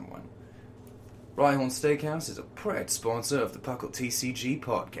special someone. Rhyhorn Steakhouse is a proud sponsor of the Puckle TCG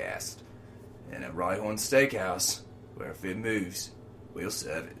podcast. And at Rhyhorn Steakhouse, where if it moves, we'll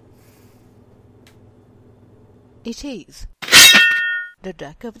serve it. It is the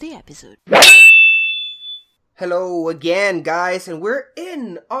Deck of the Episode. Hello again, guys, and we're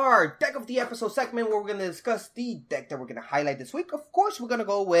in our Deck of the Episode segment where we're going to discuss the deck that we're going to highlight this week. Of course, we're going to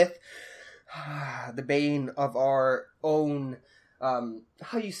go with the bane of our own,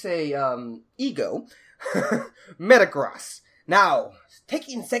 ego, Metagross. Now,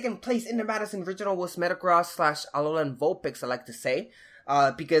 taking second place in the Madison Regional was Metagross / Alolan Vulpix, I like to say,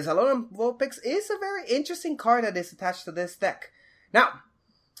 because Alolan Vulpix is a very interesting card that is attached to this deck. Now,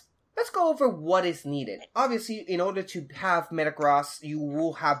 let's go over what is needed. Obviously, in order to have Metagross, you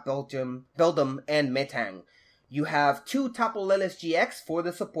will have Beldum and Metang. You have 2 Tapu Lele GX for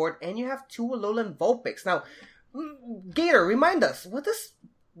the support, and you have 2 Alolan Vulpix. Now, Gator, remind us, what does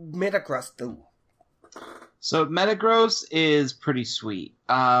Metagross do? So Metagross is pretty sweet.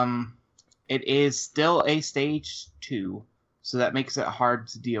 It is still a stage 2, so that makes it hard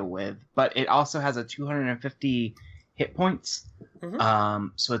to deal with. But it also has a 250 hit points. Mm-hmm.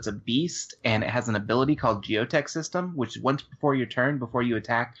 So it's a beast, and it has an ability called Geotech System, which once before your turn, before you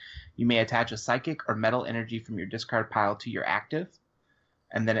attack, you may attach a psychic or metal energy from your discard pile to your active.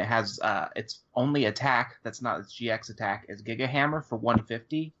 And then it has its only attack, that's not its GX attack, is Giga Hammer for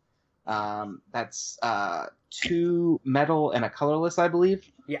 150. That's 2 metal and a colorless, I believe.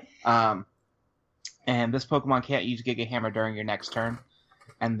 Yeah. And this Pokemon can't use Giga Hammer during your next turn.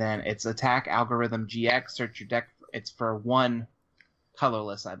 And then its attack, Algorithm GX, search your deck. It's for 1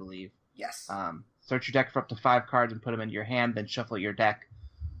 colorless, I believe. Yes. Search your deck for up to 5 cards and put them into your hand, then shuffle your deck.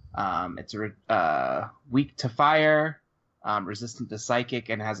 It's weak to fire, resistant to psychic,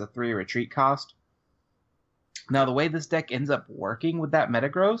 and has a 3 retreat cost. Now, the way this deck ends up working with that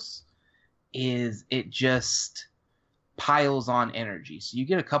Metagross is it just piles on energy. So you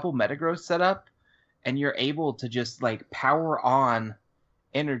get a couple Metagross set up, and you're able to just like power on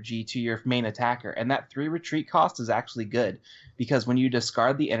energy to your main attacker, and that 3 retreat cost is actually good because when you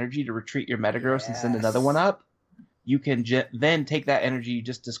discard the energy to retreat your Metagross and send another one up, you can then take that energy you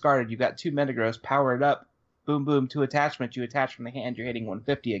just discarded. You got 2 Metagross, power it up, boom boom, 2 attachments, you attach from the hand, you're hitting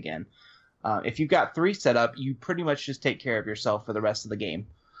 150 again. If you've got 3 set up, you pretty much just take care of yourself for the rest of the game.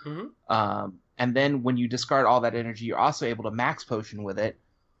 Mm-hmm. And then when you discard all that energy, you're also able to max potion with it.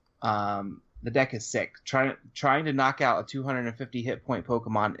 The deck is sick. Trying to knock out a 250 hit point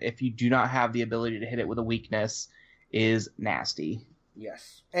Pokemon if you do not have the ability to hit it with a weakness is nasty.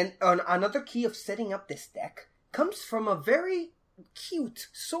 Yes. And another key of setting up this deck comes from a very cute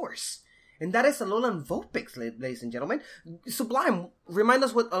source. And that is Alolan Vulpix, ladies and gentlemen. Sublime, remind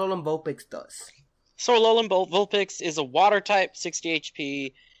us what Alolan Vulpix does. So Alolan Vulpix is a water type, 60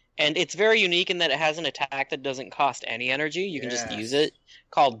 HP, and it's very unique in that it has an attack that doesn't cost any energy. You can just use it,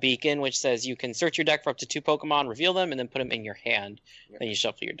 called Beacon, which says you can search your deck for up to 2 Pokemon, reveal them, and then put them in your hand. Yep. Then you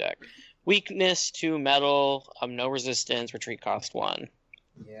shuffle your deck. Weakness to metal, no resistance, retreat cost 1.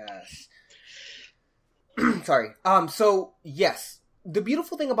 Yes. Sorry. So, yes. The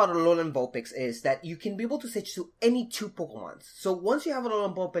beautiful thing about Alolan Vulpix is that you can be able to switch to any 2 Pokemon. So once you have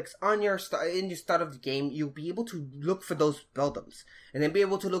Alolan Vulpix on your start of the game, you'll be able to look for those Beldums. And then be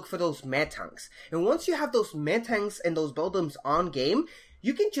able to look for those Metangs. And once you have those Metangs and those Beldums on game,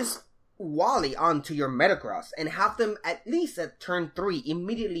 you can just volley onto your Metagross and have them at least at turn 3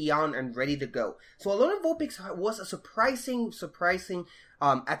 immediately on and ready to go. So Alolan Vulpix was a surprising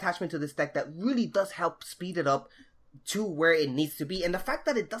attachment to this deck that really does help speed it up to where it needs to be. And the fact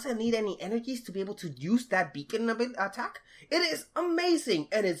that it doesn't need any energies to be able to use that beacon attack, it is amazing,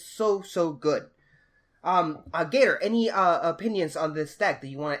 and it's so good. Gator, any opinions on this deck that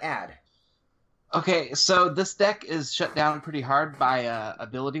you want to add? Okay, so this deck is shut down pretty hard by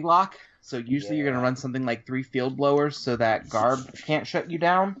ability lock. So usually you're going to run something like 3 Field Blowers so that Garb can't shut you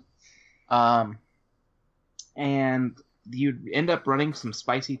down. And you end up running some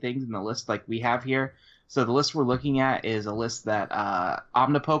spicy things in the list like we have here. So the list we're looking at is a list that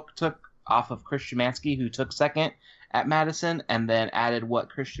Omnipoke took off of Chris Szymanski, who took second at Madison, and then added what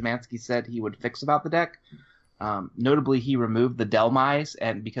Chris Szymanski said he would fix about the deck. Notably, he removed the Delmise,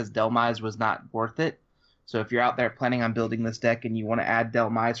 and because Delmise was not worth it. So if you're out there planning on building this deck and you want to add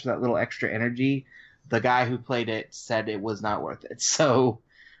Delmise for that little extra energy, the guy who played it said it was not worth it. So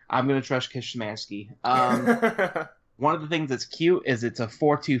I'm going to trust Chris Szymanski. One of the things that's cute is it's a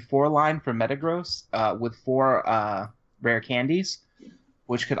 4-2-4 line for Metagross with 4 rare candies,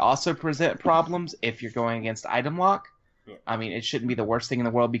 which could also present problems if you're going against item lock. Yeah. I mean, it shouldn't be the worst thing in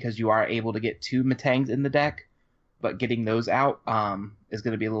the world because you are able to get 2 Metangs in the deck, but getting those out is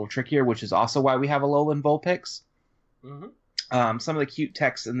going to be a little trickier, which is also why we have Alolan Vulpix. Mm-hmm. Some of the cute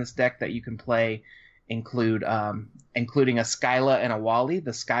techs in this deck that you can play include including a Skyla and a Wally.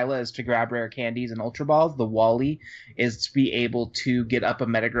 The Skyla is to grab rare candies and Ultra Balls. The Wally is to be able to get up a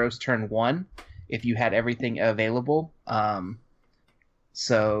Metagross turn 1 if you had everything available.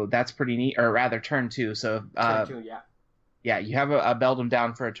 So that's pretty neat, or rather turn 2. So turn 2, yeah. Yeah, you have a Beldum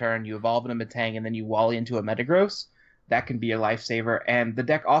down for a turn, you evolve in a Metang, and then you Wally into a Metagross. That can be a lifesaver. And the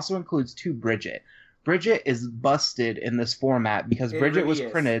deck also includes 2 Bridget. Bridget is busted in this format because Bridget was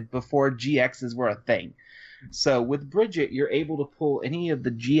printed before GXs were a thing. So with Bridget, you're able to pull any of the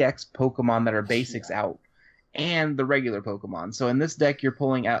GX Pokemon that are basics out, and the regular Pokemon. So in this deck, you're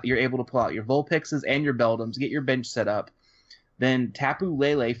able to pull out your Vulpixes and your Beldums, get your bench set up, then Tapu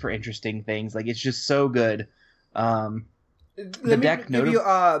Lele for interesting things. Like, it's just so good. Let me give you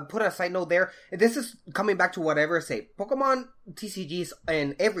put a side note there. This is coming back to whatever I say. Pokemon TCGs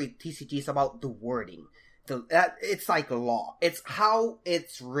and every TCG is about the wording. It's like law. It's how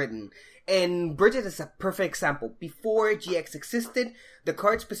it's written. And Bridget is a perfect example. Before GX existed, the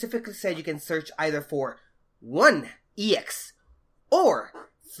card specifically said you can search either for 1 EX or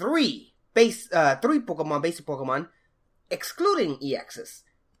 3 Pokemon, basic Pokemon, excluding EXs.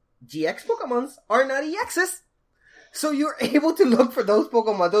 GX Pokemons are not EXs. So you're able to look for those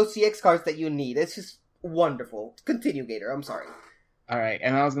Pokemon, those CX cards that you need. It's just wonderful. Continue, Gator. I'm sorry. All right,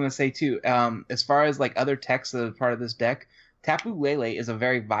 and I was going to say, too, as far as like other techs that are part of this deck, Tapu Lele is a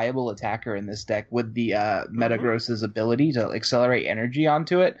very viable attacker in this deck with the Metagross's ability to accelerate energy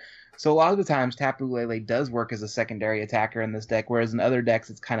onto it. So a lot of the times, Tapu Lele does work as a secondary attacker in this deck, whereas in other decks,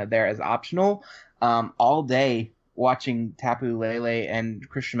 it's kind of there as optional. All day watching Tapu Lele and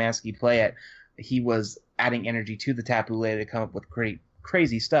Chris Szymanski play it, he was adding energy to the Tapu Lele to come up with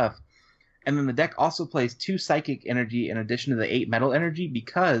crazy stuff. And then the deck also plays 2 Psychic Energy in addition to the 8 Metal Energy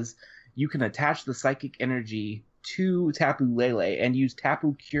because you can attach the Psychic Energy to Tapu Lele and use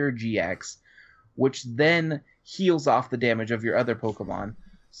Tapu Cure GX, which then heals off the damage of your other Pokemon.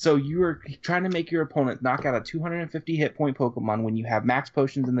 So you're trying to make your opponent knock out a 250 hit point Pokemon when you have max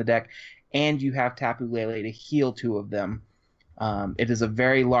potions in the deck and you have Tapu Lele to heal 2 of them. It is a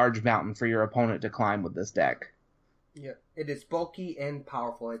very large mountain for your opponent to climb with this deck. Yeah, it is bulky and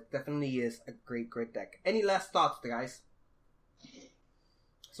powerful. It definitely is a great deck. Any last thoughts, guys?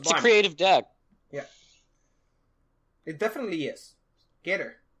 It's a creative deck. Yeah. It definitely is.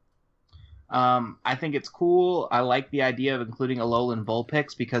 Gator. I think it's cool. I like the idea of including Alolan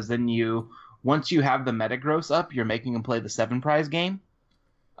Vulpix because then once you have the Metagross up, you're making them play the 7 prize game.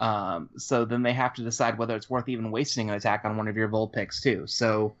 So then they have to decide whether it's worth even wasting an attack on one of your Vulpix too.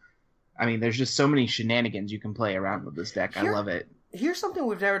 So, I mean, there's just so many shenanigans you can play around with this deck. I love it. Here's something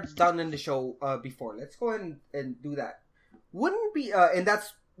we've never done in the show before. Let's go ahead and do that. Wouldn't it be, and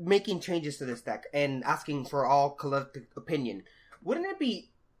that's making changes to this deck and asking for all collective opinion. Wouldn't it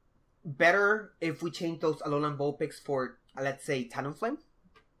be better if we change those Alolan Vulpix for, let's say, Talonflame?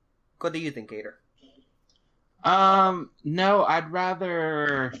 What do you think, Gator? No, I'd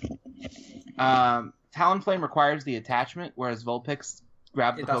rather Talonflame requires the attachment, whereas Vulpix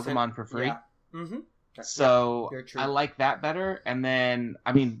grabs the Pokemon for free. Yeah. Mm-hmm. So I like that better. And then,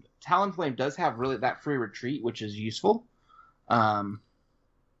 I mean, Talonflame does have really that free retreat, which is useful.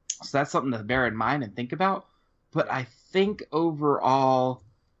 So that's something to bear in mind and think about. But I think overall,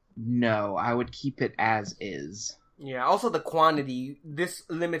 no, I would keep it as is. Yeah, also the quantity. This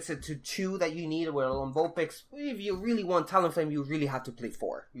limits it to 2 that you need. Where on Vulpix, if you really want Talonflame, you really have to play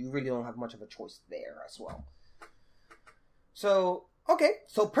 4. You really don't have much of a choice there as well. So, okay.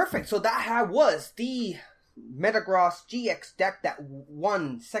 So, perfect. So, that was the Metagross GX deck that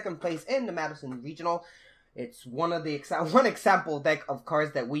won second place in the Madison Regional. It's one of the one example deck of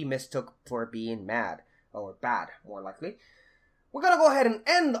cards that we mistook for being mad. Or bad, more likely. We're gonna go ahead and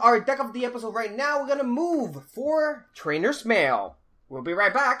end our deck of the episode right now. We're gonna move for Trainer's Mail. We'll be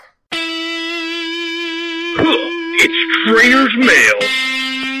right back. It's Trainer's Mail.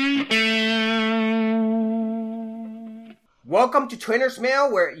 Welcome to Trainer's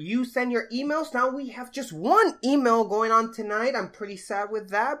Mail, where you send your emails. Now we have just one email going on tonight. I'm pretty sad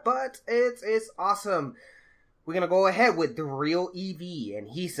with that, but it is awesome. We're gonna go ahead with The Real EV, and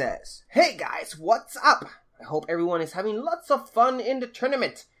he says, "Hey guys, what's up? I hope everyone is having lots of fun in the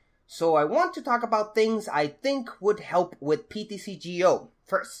tournament. So I want to talk about things I think would help with PTCGO.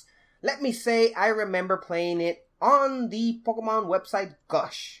 First, let me say I remember playing it on the Pokemon website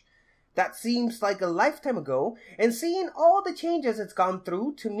Gush. That seems like a lifetime ago, and seeing all the changes it's gone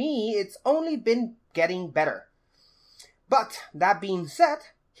through, to me, it's only been getting better. But, that being said,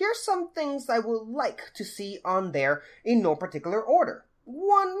 here's some things I would like to see on there in no particular order.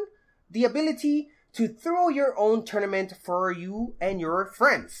 1, the ability to throw your own tournament for you and your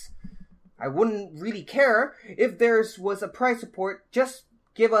friends. I wouldn't really care if there was a prize support, just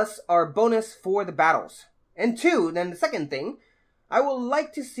give us our bonus for the battles. And 2, then the second thing, I would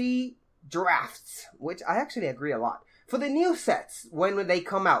like to see drafts, which I actually agree a lot, for the new sets when they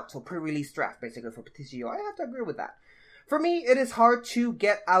come out. So pre-release draft, basically, for PTCGO. I have to agree with that. For me, it is hard to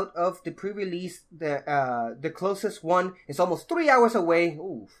get out of the pre-release. The closest one is almost 3 hours away.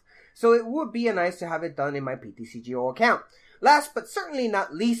 Oof. So it would be nice to have it done in my PTCGO account. Last but certainly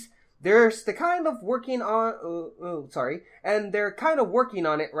not least, there's the kind of working on, and they're kind of working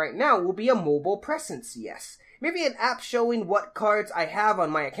on it right now, will be a mobile presence, yes. Maybe an app showing what cards I have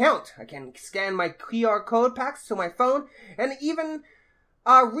on my account. I can scan my QR code packs to my phone, and even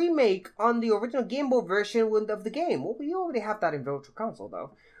a remake on the original Game Boy version of the game. Well, we already have that in Virtual Console,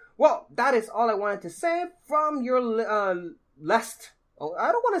 though. Well, that is all I wanted to say from your least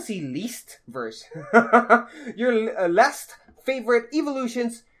verse. Your least favorite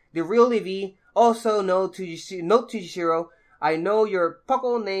evolutions, the Real EV. Also, note to Yashiro, I know your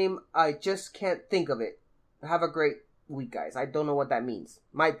Puckle name, I just can't think of it. Have a great week, guys. I don't know what that means.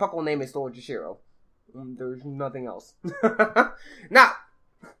 My Puckle name is Lord Yashiro. There's nothing else. Now,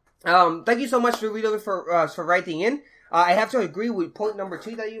 thank you so much for writing in. I have to agree with point number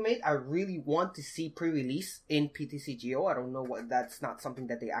 2 that you made. I really want to see pre-release in PTCGO. I don't know what, that's not something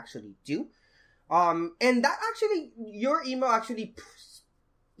that they actually do. And that actually, your email actually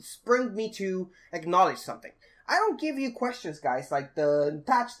spurred me to acknowledge something. I don't give you questions, guys, like the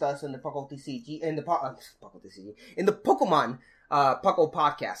Patch does in the Puckle TCG, in the Pokemon Puckle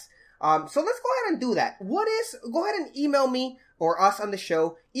podcast. So let's go ahead and do that. Go ahead and email me or us on the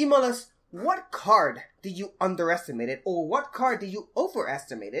show. Email us, what card did you underestimate it, or what card did you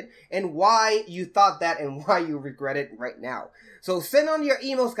overestimate it, and why you thought that and why you regret it right now. So send on your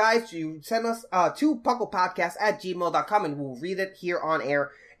emails, guys. You send us to pucklepodcast@gmail.com, and we'll read it here on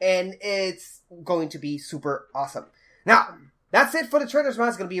air. And it's going to be super awesome. Now, that's it for the Trainer's Mail.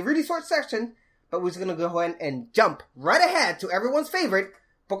 It's going to be a really short section, but we're just going to go ahead and jump right ahead to everyone's favorite,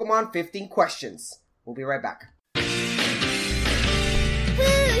 Pokemon 15 questions. We'll be right back.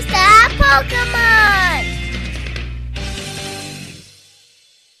 Who's that Pokemon?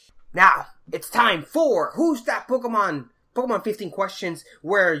 Now, it's time for Who's That Pokemon? Pokemon 15 questions,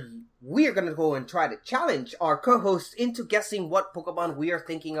 where we are going to go and try to challenge our co-hosts into guessing what Pokemon we are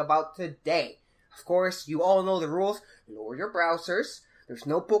thinking about today. Of course, you all know the rules. Lower your browsers. There's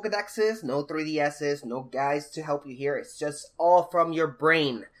no Pokedexes, no 3DSs, no guides to help you here. It's just all from your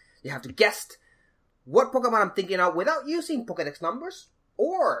brain. You have to guess what Pokemon I'm thinking of without using Pokedex numbers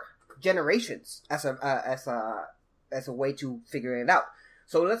or generations as a way to figure it out.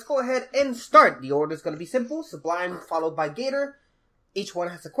 So let's go ahead and start. The order is going to be simple. Sublime followed by Gator. Each one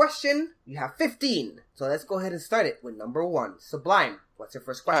has a question. You have 15. So let's go ahead and start it with number 1. Sublime, what's your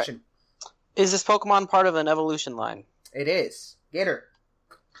first question? Right. Is this Pokemon part of an evolution line? It is. Gator.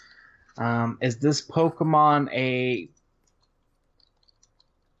 Is this Pokemon a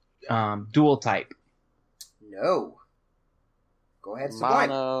dual type? No. Go ahead, Sublime.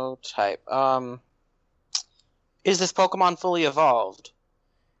 Mono type. Is this Pokemon fully evolved?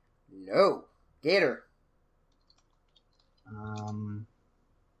 No. Gator.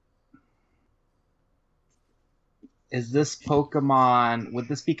 Is this Pokemon, would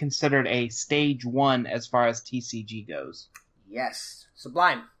this be considered a stage 1 as far as TCG goes? Yes.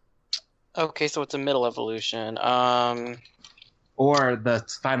 Sublime. Okay, so it's a middle evolution. Or the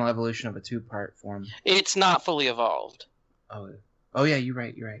final evolution of a 2-part form. It's not fully evolved. Oh yeah, you're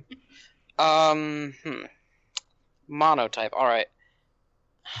right. Monotype. All right.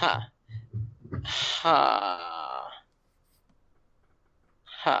 Huh.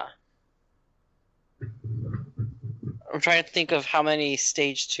 I'm trying to think of how many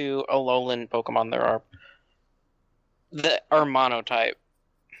Stage 2 Alolan Pokemon there are that are monotype.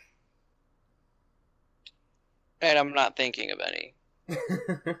 And I'm not thinking of any.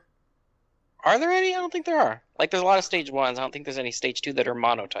 Are there any? I don't think there are. Like, there's a lot of Stage 1s. I don't think there's any Stage 2 that are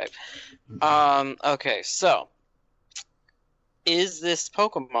monotype. Okay, so. Is this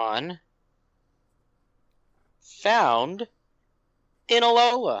Pokemon found in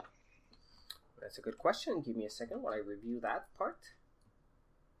Alola? That's a good question. Give me a second while I review that part.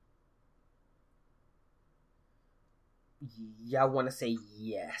 Yeah, I want to say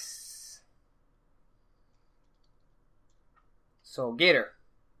yes. So, Gator.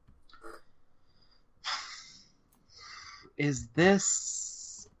 Is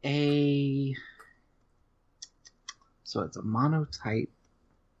this a... So it's a monotype.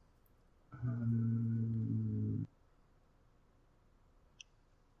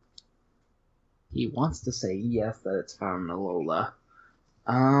 He wants to say yes, that it's found in Alola.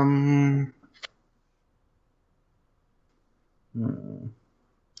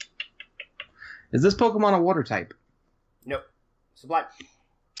 Is this Pokemon a water type? Nope. Sublime.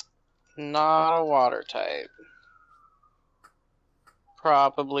 Not a water type.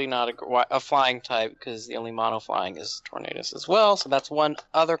 Probably not a flying type, because the only mono flying is Tornadus as well, so that's one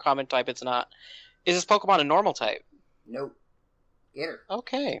other common type it's not. Is this Pokemon a normal type? Nope. Gator.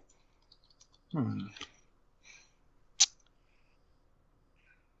 Okay.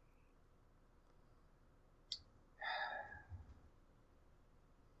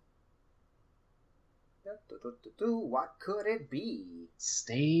 What could it be?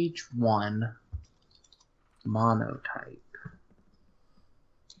 Stage 1 monotype.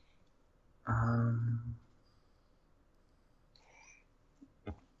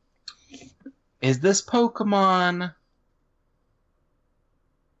 Is this Pokemon...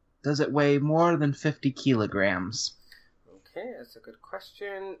 Does it weigh more than 50 kilograms? Okay, that's a good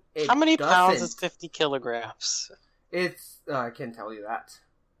question. How many pounds is 50 kilograms? It's... I can't tell you that.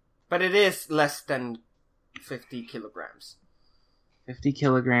 But it is less than 50 kilograms. 50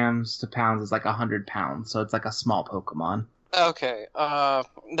 kilograms to pounds is like 100 pounds, so it's like a small Pokemon. Okay,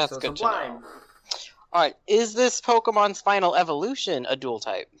 that's So good Sublime. to know. Alright, is this Pokemon's final evolution a dual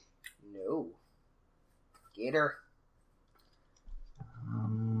type? No. Gator.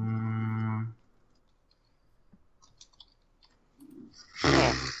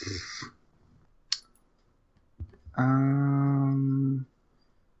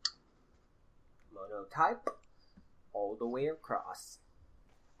 Monotype all the way across.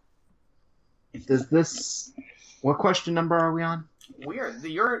 Does this... What question number are we on?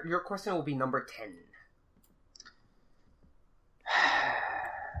 Your question will be number 10.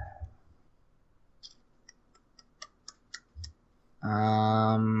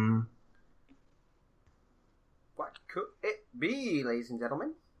 What could it be, ladies and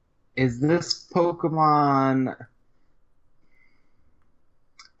gentlemen? Is this Pokemon...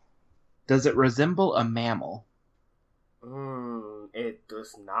 Does it resemble a mammal? It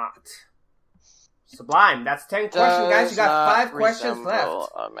does not. Sublime, that's 10 questions, guys. You got 5 questions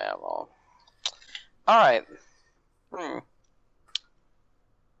left. A mammal. Alright. 5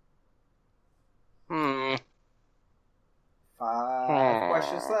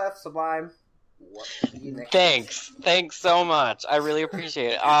 questions left, Sublime. What will be next? Thanks so much. I really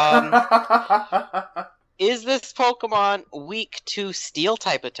appreciate it. Is this Pokemon weak to steel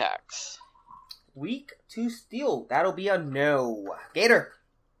type attacks? Weak to steel. That'll be a no. Gator.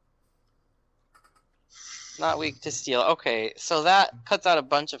 Not weak to steel. Okay, so that cuts out a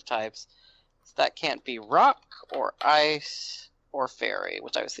bunch of types. So that can't be rock or ice or fairy,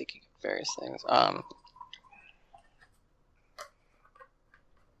 which I was thinking of various things.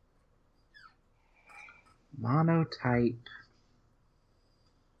 Monotype.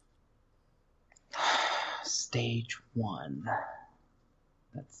 Stage 1.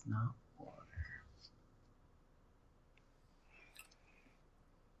 That's not water.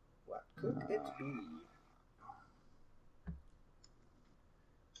 What could it be?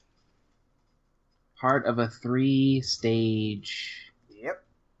 Part of a 3-stage... Yep.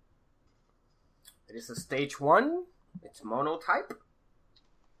 It is a stage 1. It's monotype.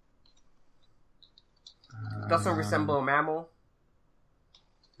 Doesn't resemble a mammal.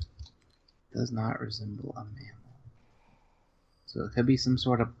 Does not resemble a mammal. So it could be some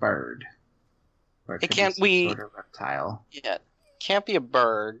sort of bird. Or It can't be sort of reptile. Yeah, can't be a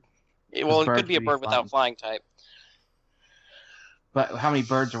bird. It could be a bird without flying type. But how many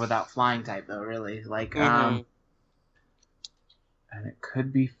birds are without flying type though, really? Like And it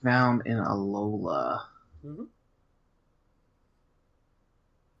could be found in Alola. Mm-hmm.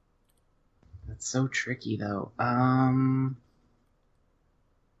 That's so tricky, though.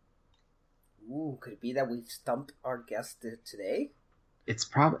 Ooh, could it be that we've stumped our guest today? It's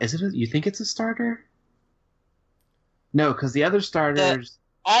probably... you think it's a starter? No, because the other starters...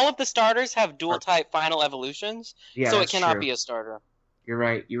 all of the starters have dual-type final evolutions, so it cannot be a starter. You're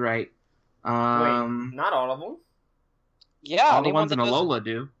right. Wait, not all of them? Yeah, all the ones in Alola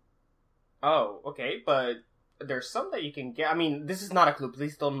do. Oh, okay, but there's some that you can get. I mean, this is not a clue.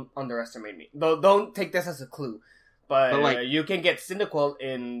 Please don't underestimate me. Don't take this as a clue. But like, you can get Cyndaquil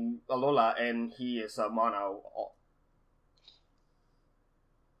in Alola, and he is a mono.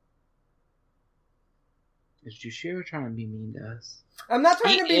 Is Jushiro trying to be mean to us? I'm not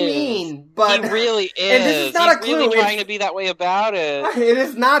trying to be mean, but... He really is. And this is not a clue. Really trying to be that way about it. It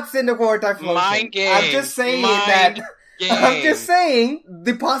is not Cyndaquil or Typhlosion. Mind game. I'm just saying I'm just saying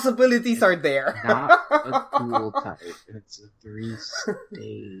the possibilities are there. Not a dual type. It's a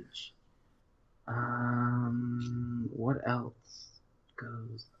 3-stage. What else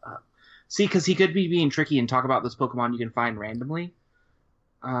goes up? See, because he could be being tricky and talk about this Pokemon you can find randomly.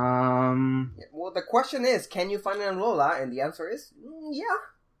 Well, the question is, can you find an Alola? And the answer is, yeah.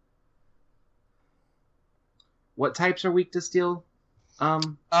 What types are weak to steel?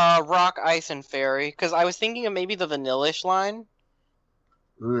 Rock, Ice, and Fairy. Because I was thinking of maybe the Vanillish line.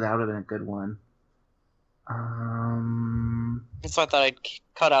 Ooh, that would have been a good one. So I thought I'd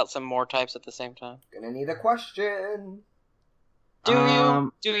cut out some more types at the same time. Gonna need a question. Do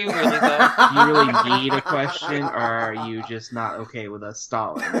you? Do you really, though? Do you really need a question, or are you just not okay with us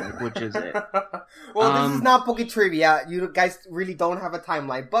stalling? Like, which is it? Well, this is not Poke Trivia. You guys really don't have a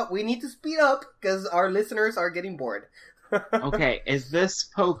timeline, but we need to speed up because our listeners are getting bored. Okay, is this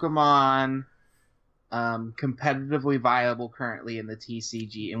Pokemon competitively viable currently in the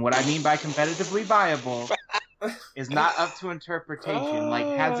TCG? And what I mean by competitively viable is not up to interpretation. Like,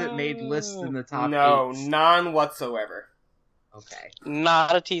 has it made lists in the top 8? No, none whatsoever. Okay.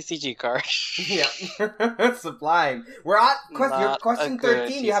 Not a TCG card. Yeah. Sublime. We're at question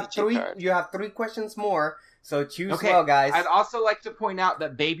 13. You have three card. You have 3 questions more, so choose well, guys. I'd also like to point out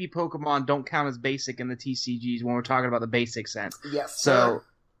that baby Pokemon don't count as basic in the TCGs when we're talking about the basic sense. Yes. So,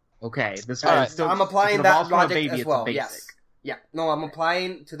 okay, this one still, I'm applying that logic as well. Yes. Yeah. No, I'm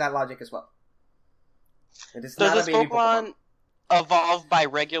applying to that logic as well. It is not a baby Pokemon evolve by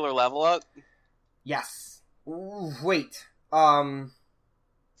regular level up? Yes. Ooh, wait.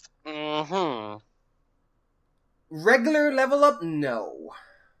 Regular level up? No.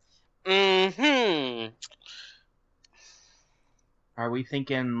 Are we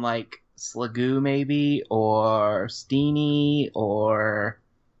thinking like Sliggoo maybe? Or Steenie? Or...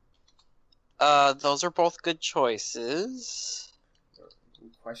 those are both good choices.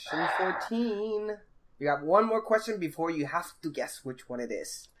 Question 14. You got one more question before you have to guess which one it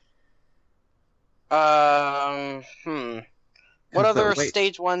is. What other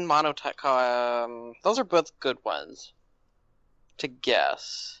stage 1 monotype? Those are both good ones to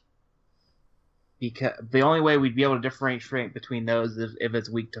guess. Because the only way we'd be able to differentiate between those is if it's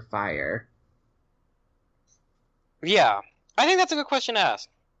weak to fire. Yeah, I think that's a good question to ask.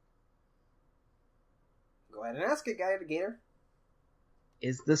 Go ahead and ask it, Gator.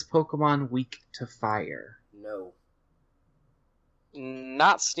 Is this Pokemon weak to fire? No.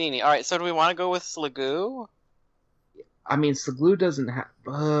 Not Steenie. Alright, so do we want to go with Sliggoo? I mean, Sliggoo doesn't have...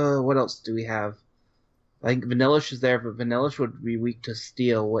 what else do we have? I think Vanillish is there, but Vanillish would be weak to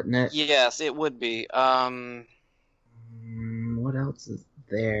steel, wouldn't it? Yes, it would be. What else is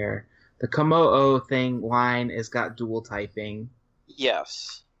there? The Kommo-o line has got dual typing.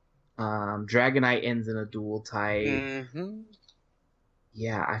 Yes. Dragonite ends in a dual type.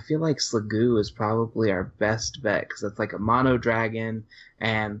 Yeah, I feel like Sliggoo is probably our best bet, because it's like a mono dragon,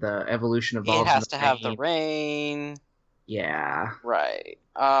 and the evolution evolves. It has to have the rain. Yeah. Right.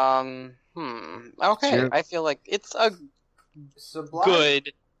 Okay, sure. I feel like it's a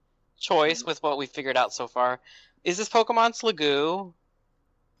good choice with what we figured out so far. Is this Pokemon Sliggoo?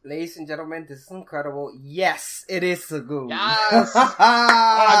 Ladies and gentlemen, this is incredible. Yes, it is Sliggoo. Yes!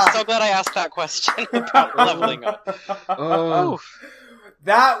 I'm so glad I asked that question about leveling up.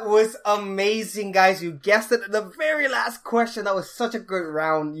 That was amazing, guys. You guessed it in the very last question. That was such a good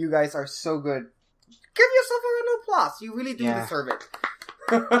round. You guys are so good. Give yourself a round of applause. You really do deserve it.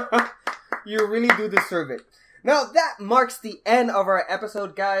 You really do deserve it. Now, that marks the end of our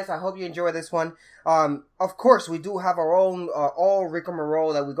episode, guys. I hope you enjoy this one. Of course, we do have our own all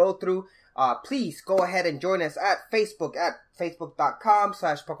rigmarole that we go through. Please go ahead and join us at Facebook at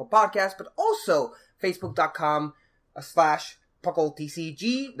facebook.com/PucklePodcast, but also facebook.com/ Puckle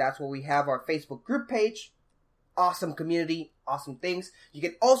TCG. That's where we have our Facebook group page. Awesome community, awesome things. You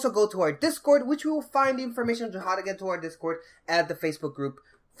can also go to our Discord, which you will find the information on how to get to our Discord at the Facebook group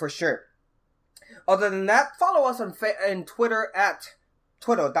for sure. Other than that, follow us on Twitter at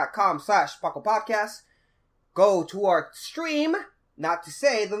twitter.com/PucklePodcast. Go to our stream, not to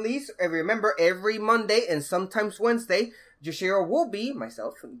say the least. Remember, every Monday and sometimes Wednesday, Joshiro will be,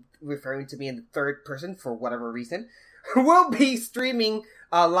 myself, referring to me in the third person for whatever reason, will be streaming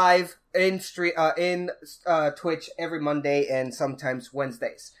live in Twitch every Monday and sometimes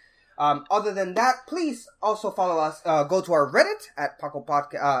Wednesdays. Other than that, please also follow us. Go to our Reddit at Puckle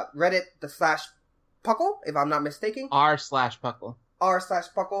Podcast, Reddit/Puckle, if I'm not mistaken. r/Puckle.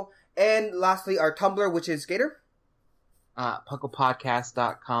 r/Puckle. And lastly, our Tumblr, which is Gator.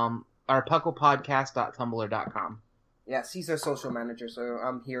 PucklePodcast.com or PucklePodcast.tumblr.com. Yes, he's our social manager, so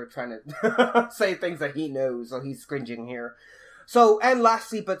I'm here trying to say things that he knows, so he's cringing here. So, and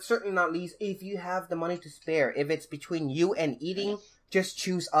lastly, but certainly not least, if you have the money to spare, if it's between you and eating, just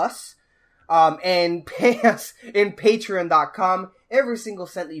choose us. And pay us in Patreon.com. Every single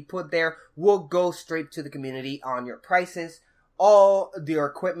cent that you put there will go straight to the community on your prices. All the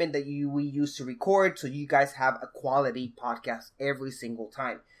equipment that we use to record, so you guys have a quality podcast every single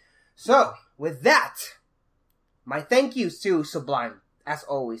time. So, with that, my thank yous to Sublime. As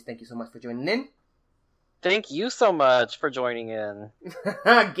always, thank you so much for joining in. Thank you so much for joining in.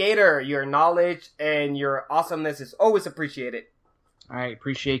 Gator, your knowledge and your awesomeness is always appreciated. I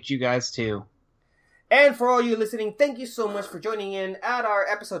appreciate you guys too. And for all you listening, thank you so much for joining in at our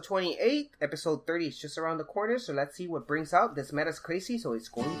episode 28. Episode 30 is just around the corner, so let's see what brings out. This meta's crazy, so it's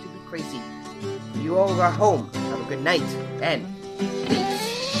going to be crazy. You all are home. Have a good night, and peace.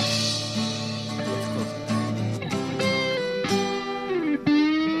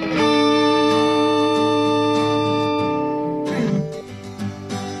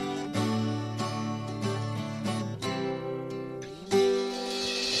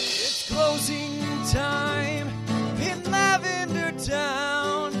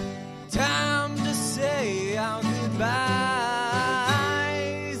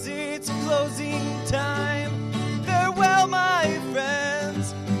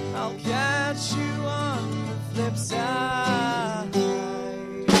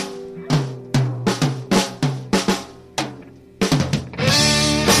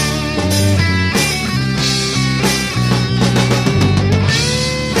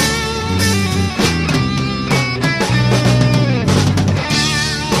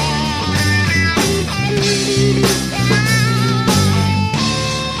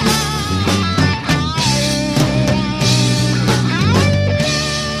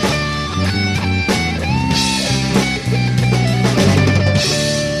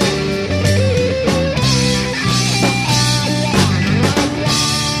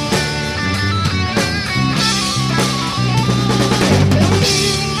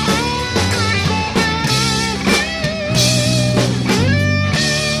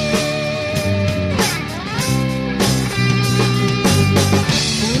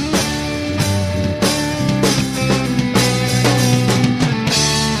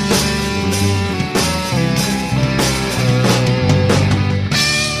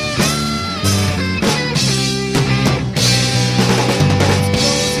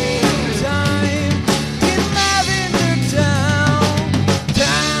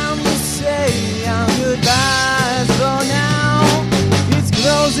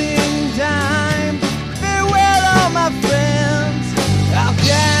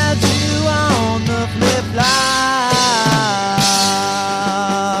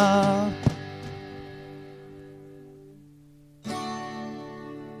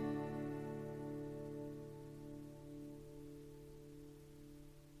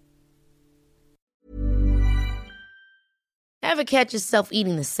 Ever catch yourself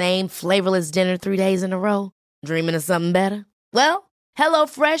eating the same flavorless dinner 3 days in a row? Dreaming of something better? Well,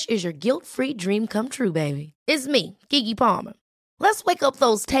 HelloFresh is your guilt-free dream come true, baby. It's me, Keke Palmer. Let's wake up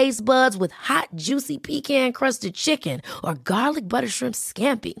those taste buds with hot, juicy pecan-crusted chicken or garlic butter shrimp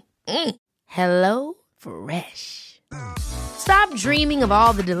scampi. Hello Fresh. Stop dreaming of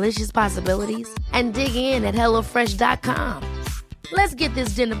all the delicious possibilities and dig in at HelloFresh.com. Let's get this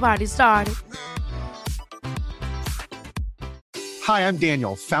dinner party started. Hi, I'm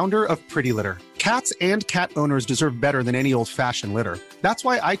Daniel, founder of Pretty Litter. Cats and cat owners deserve better than any old-fashioned litter. That's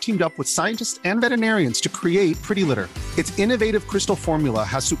why I teamed up with scientists and veterinarians to create Pretty Litter. Its innovative crystal formula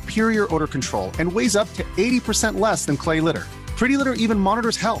has superior odor control and weighs up to 80% less than clay litter. Pretty Litter even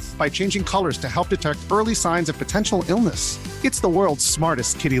monitors health by changing colors to help detect early signs of potential illness. It's the world's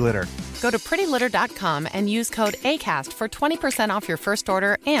smartest kitty litter. Go to prettylitter.com and use code ACAST for 20% off your first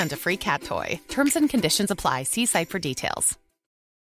order and a free cat toy. Terms and conditions apply. See site for details.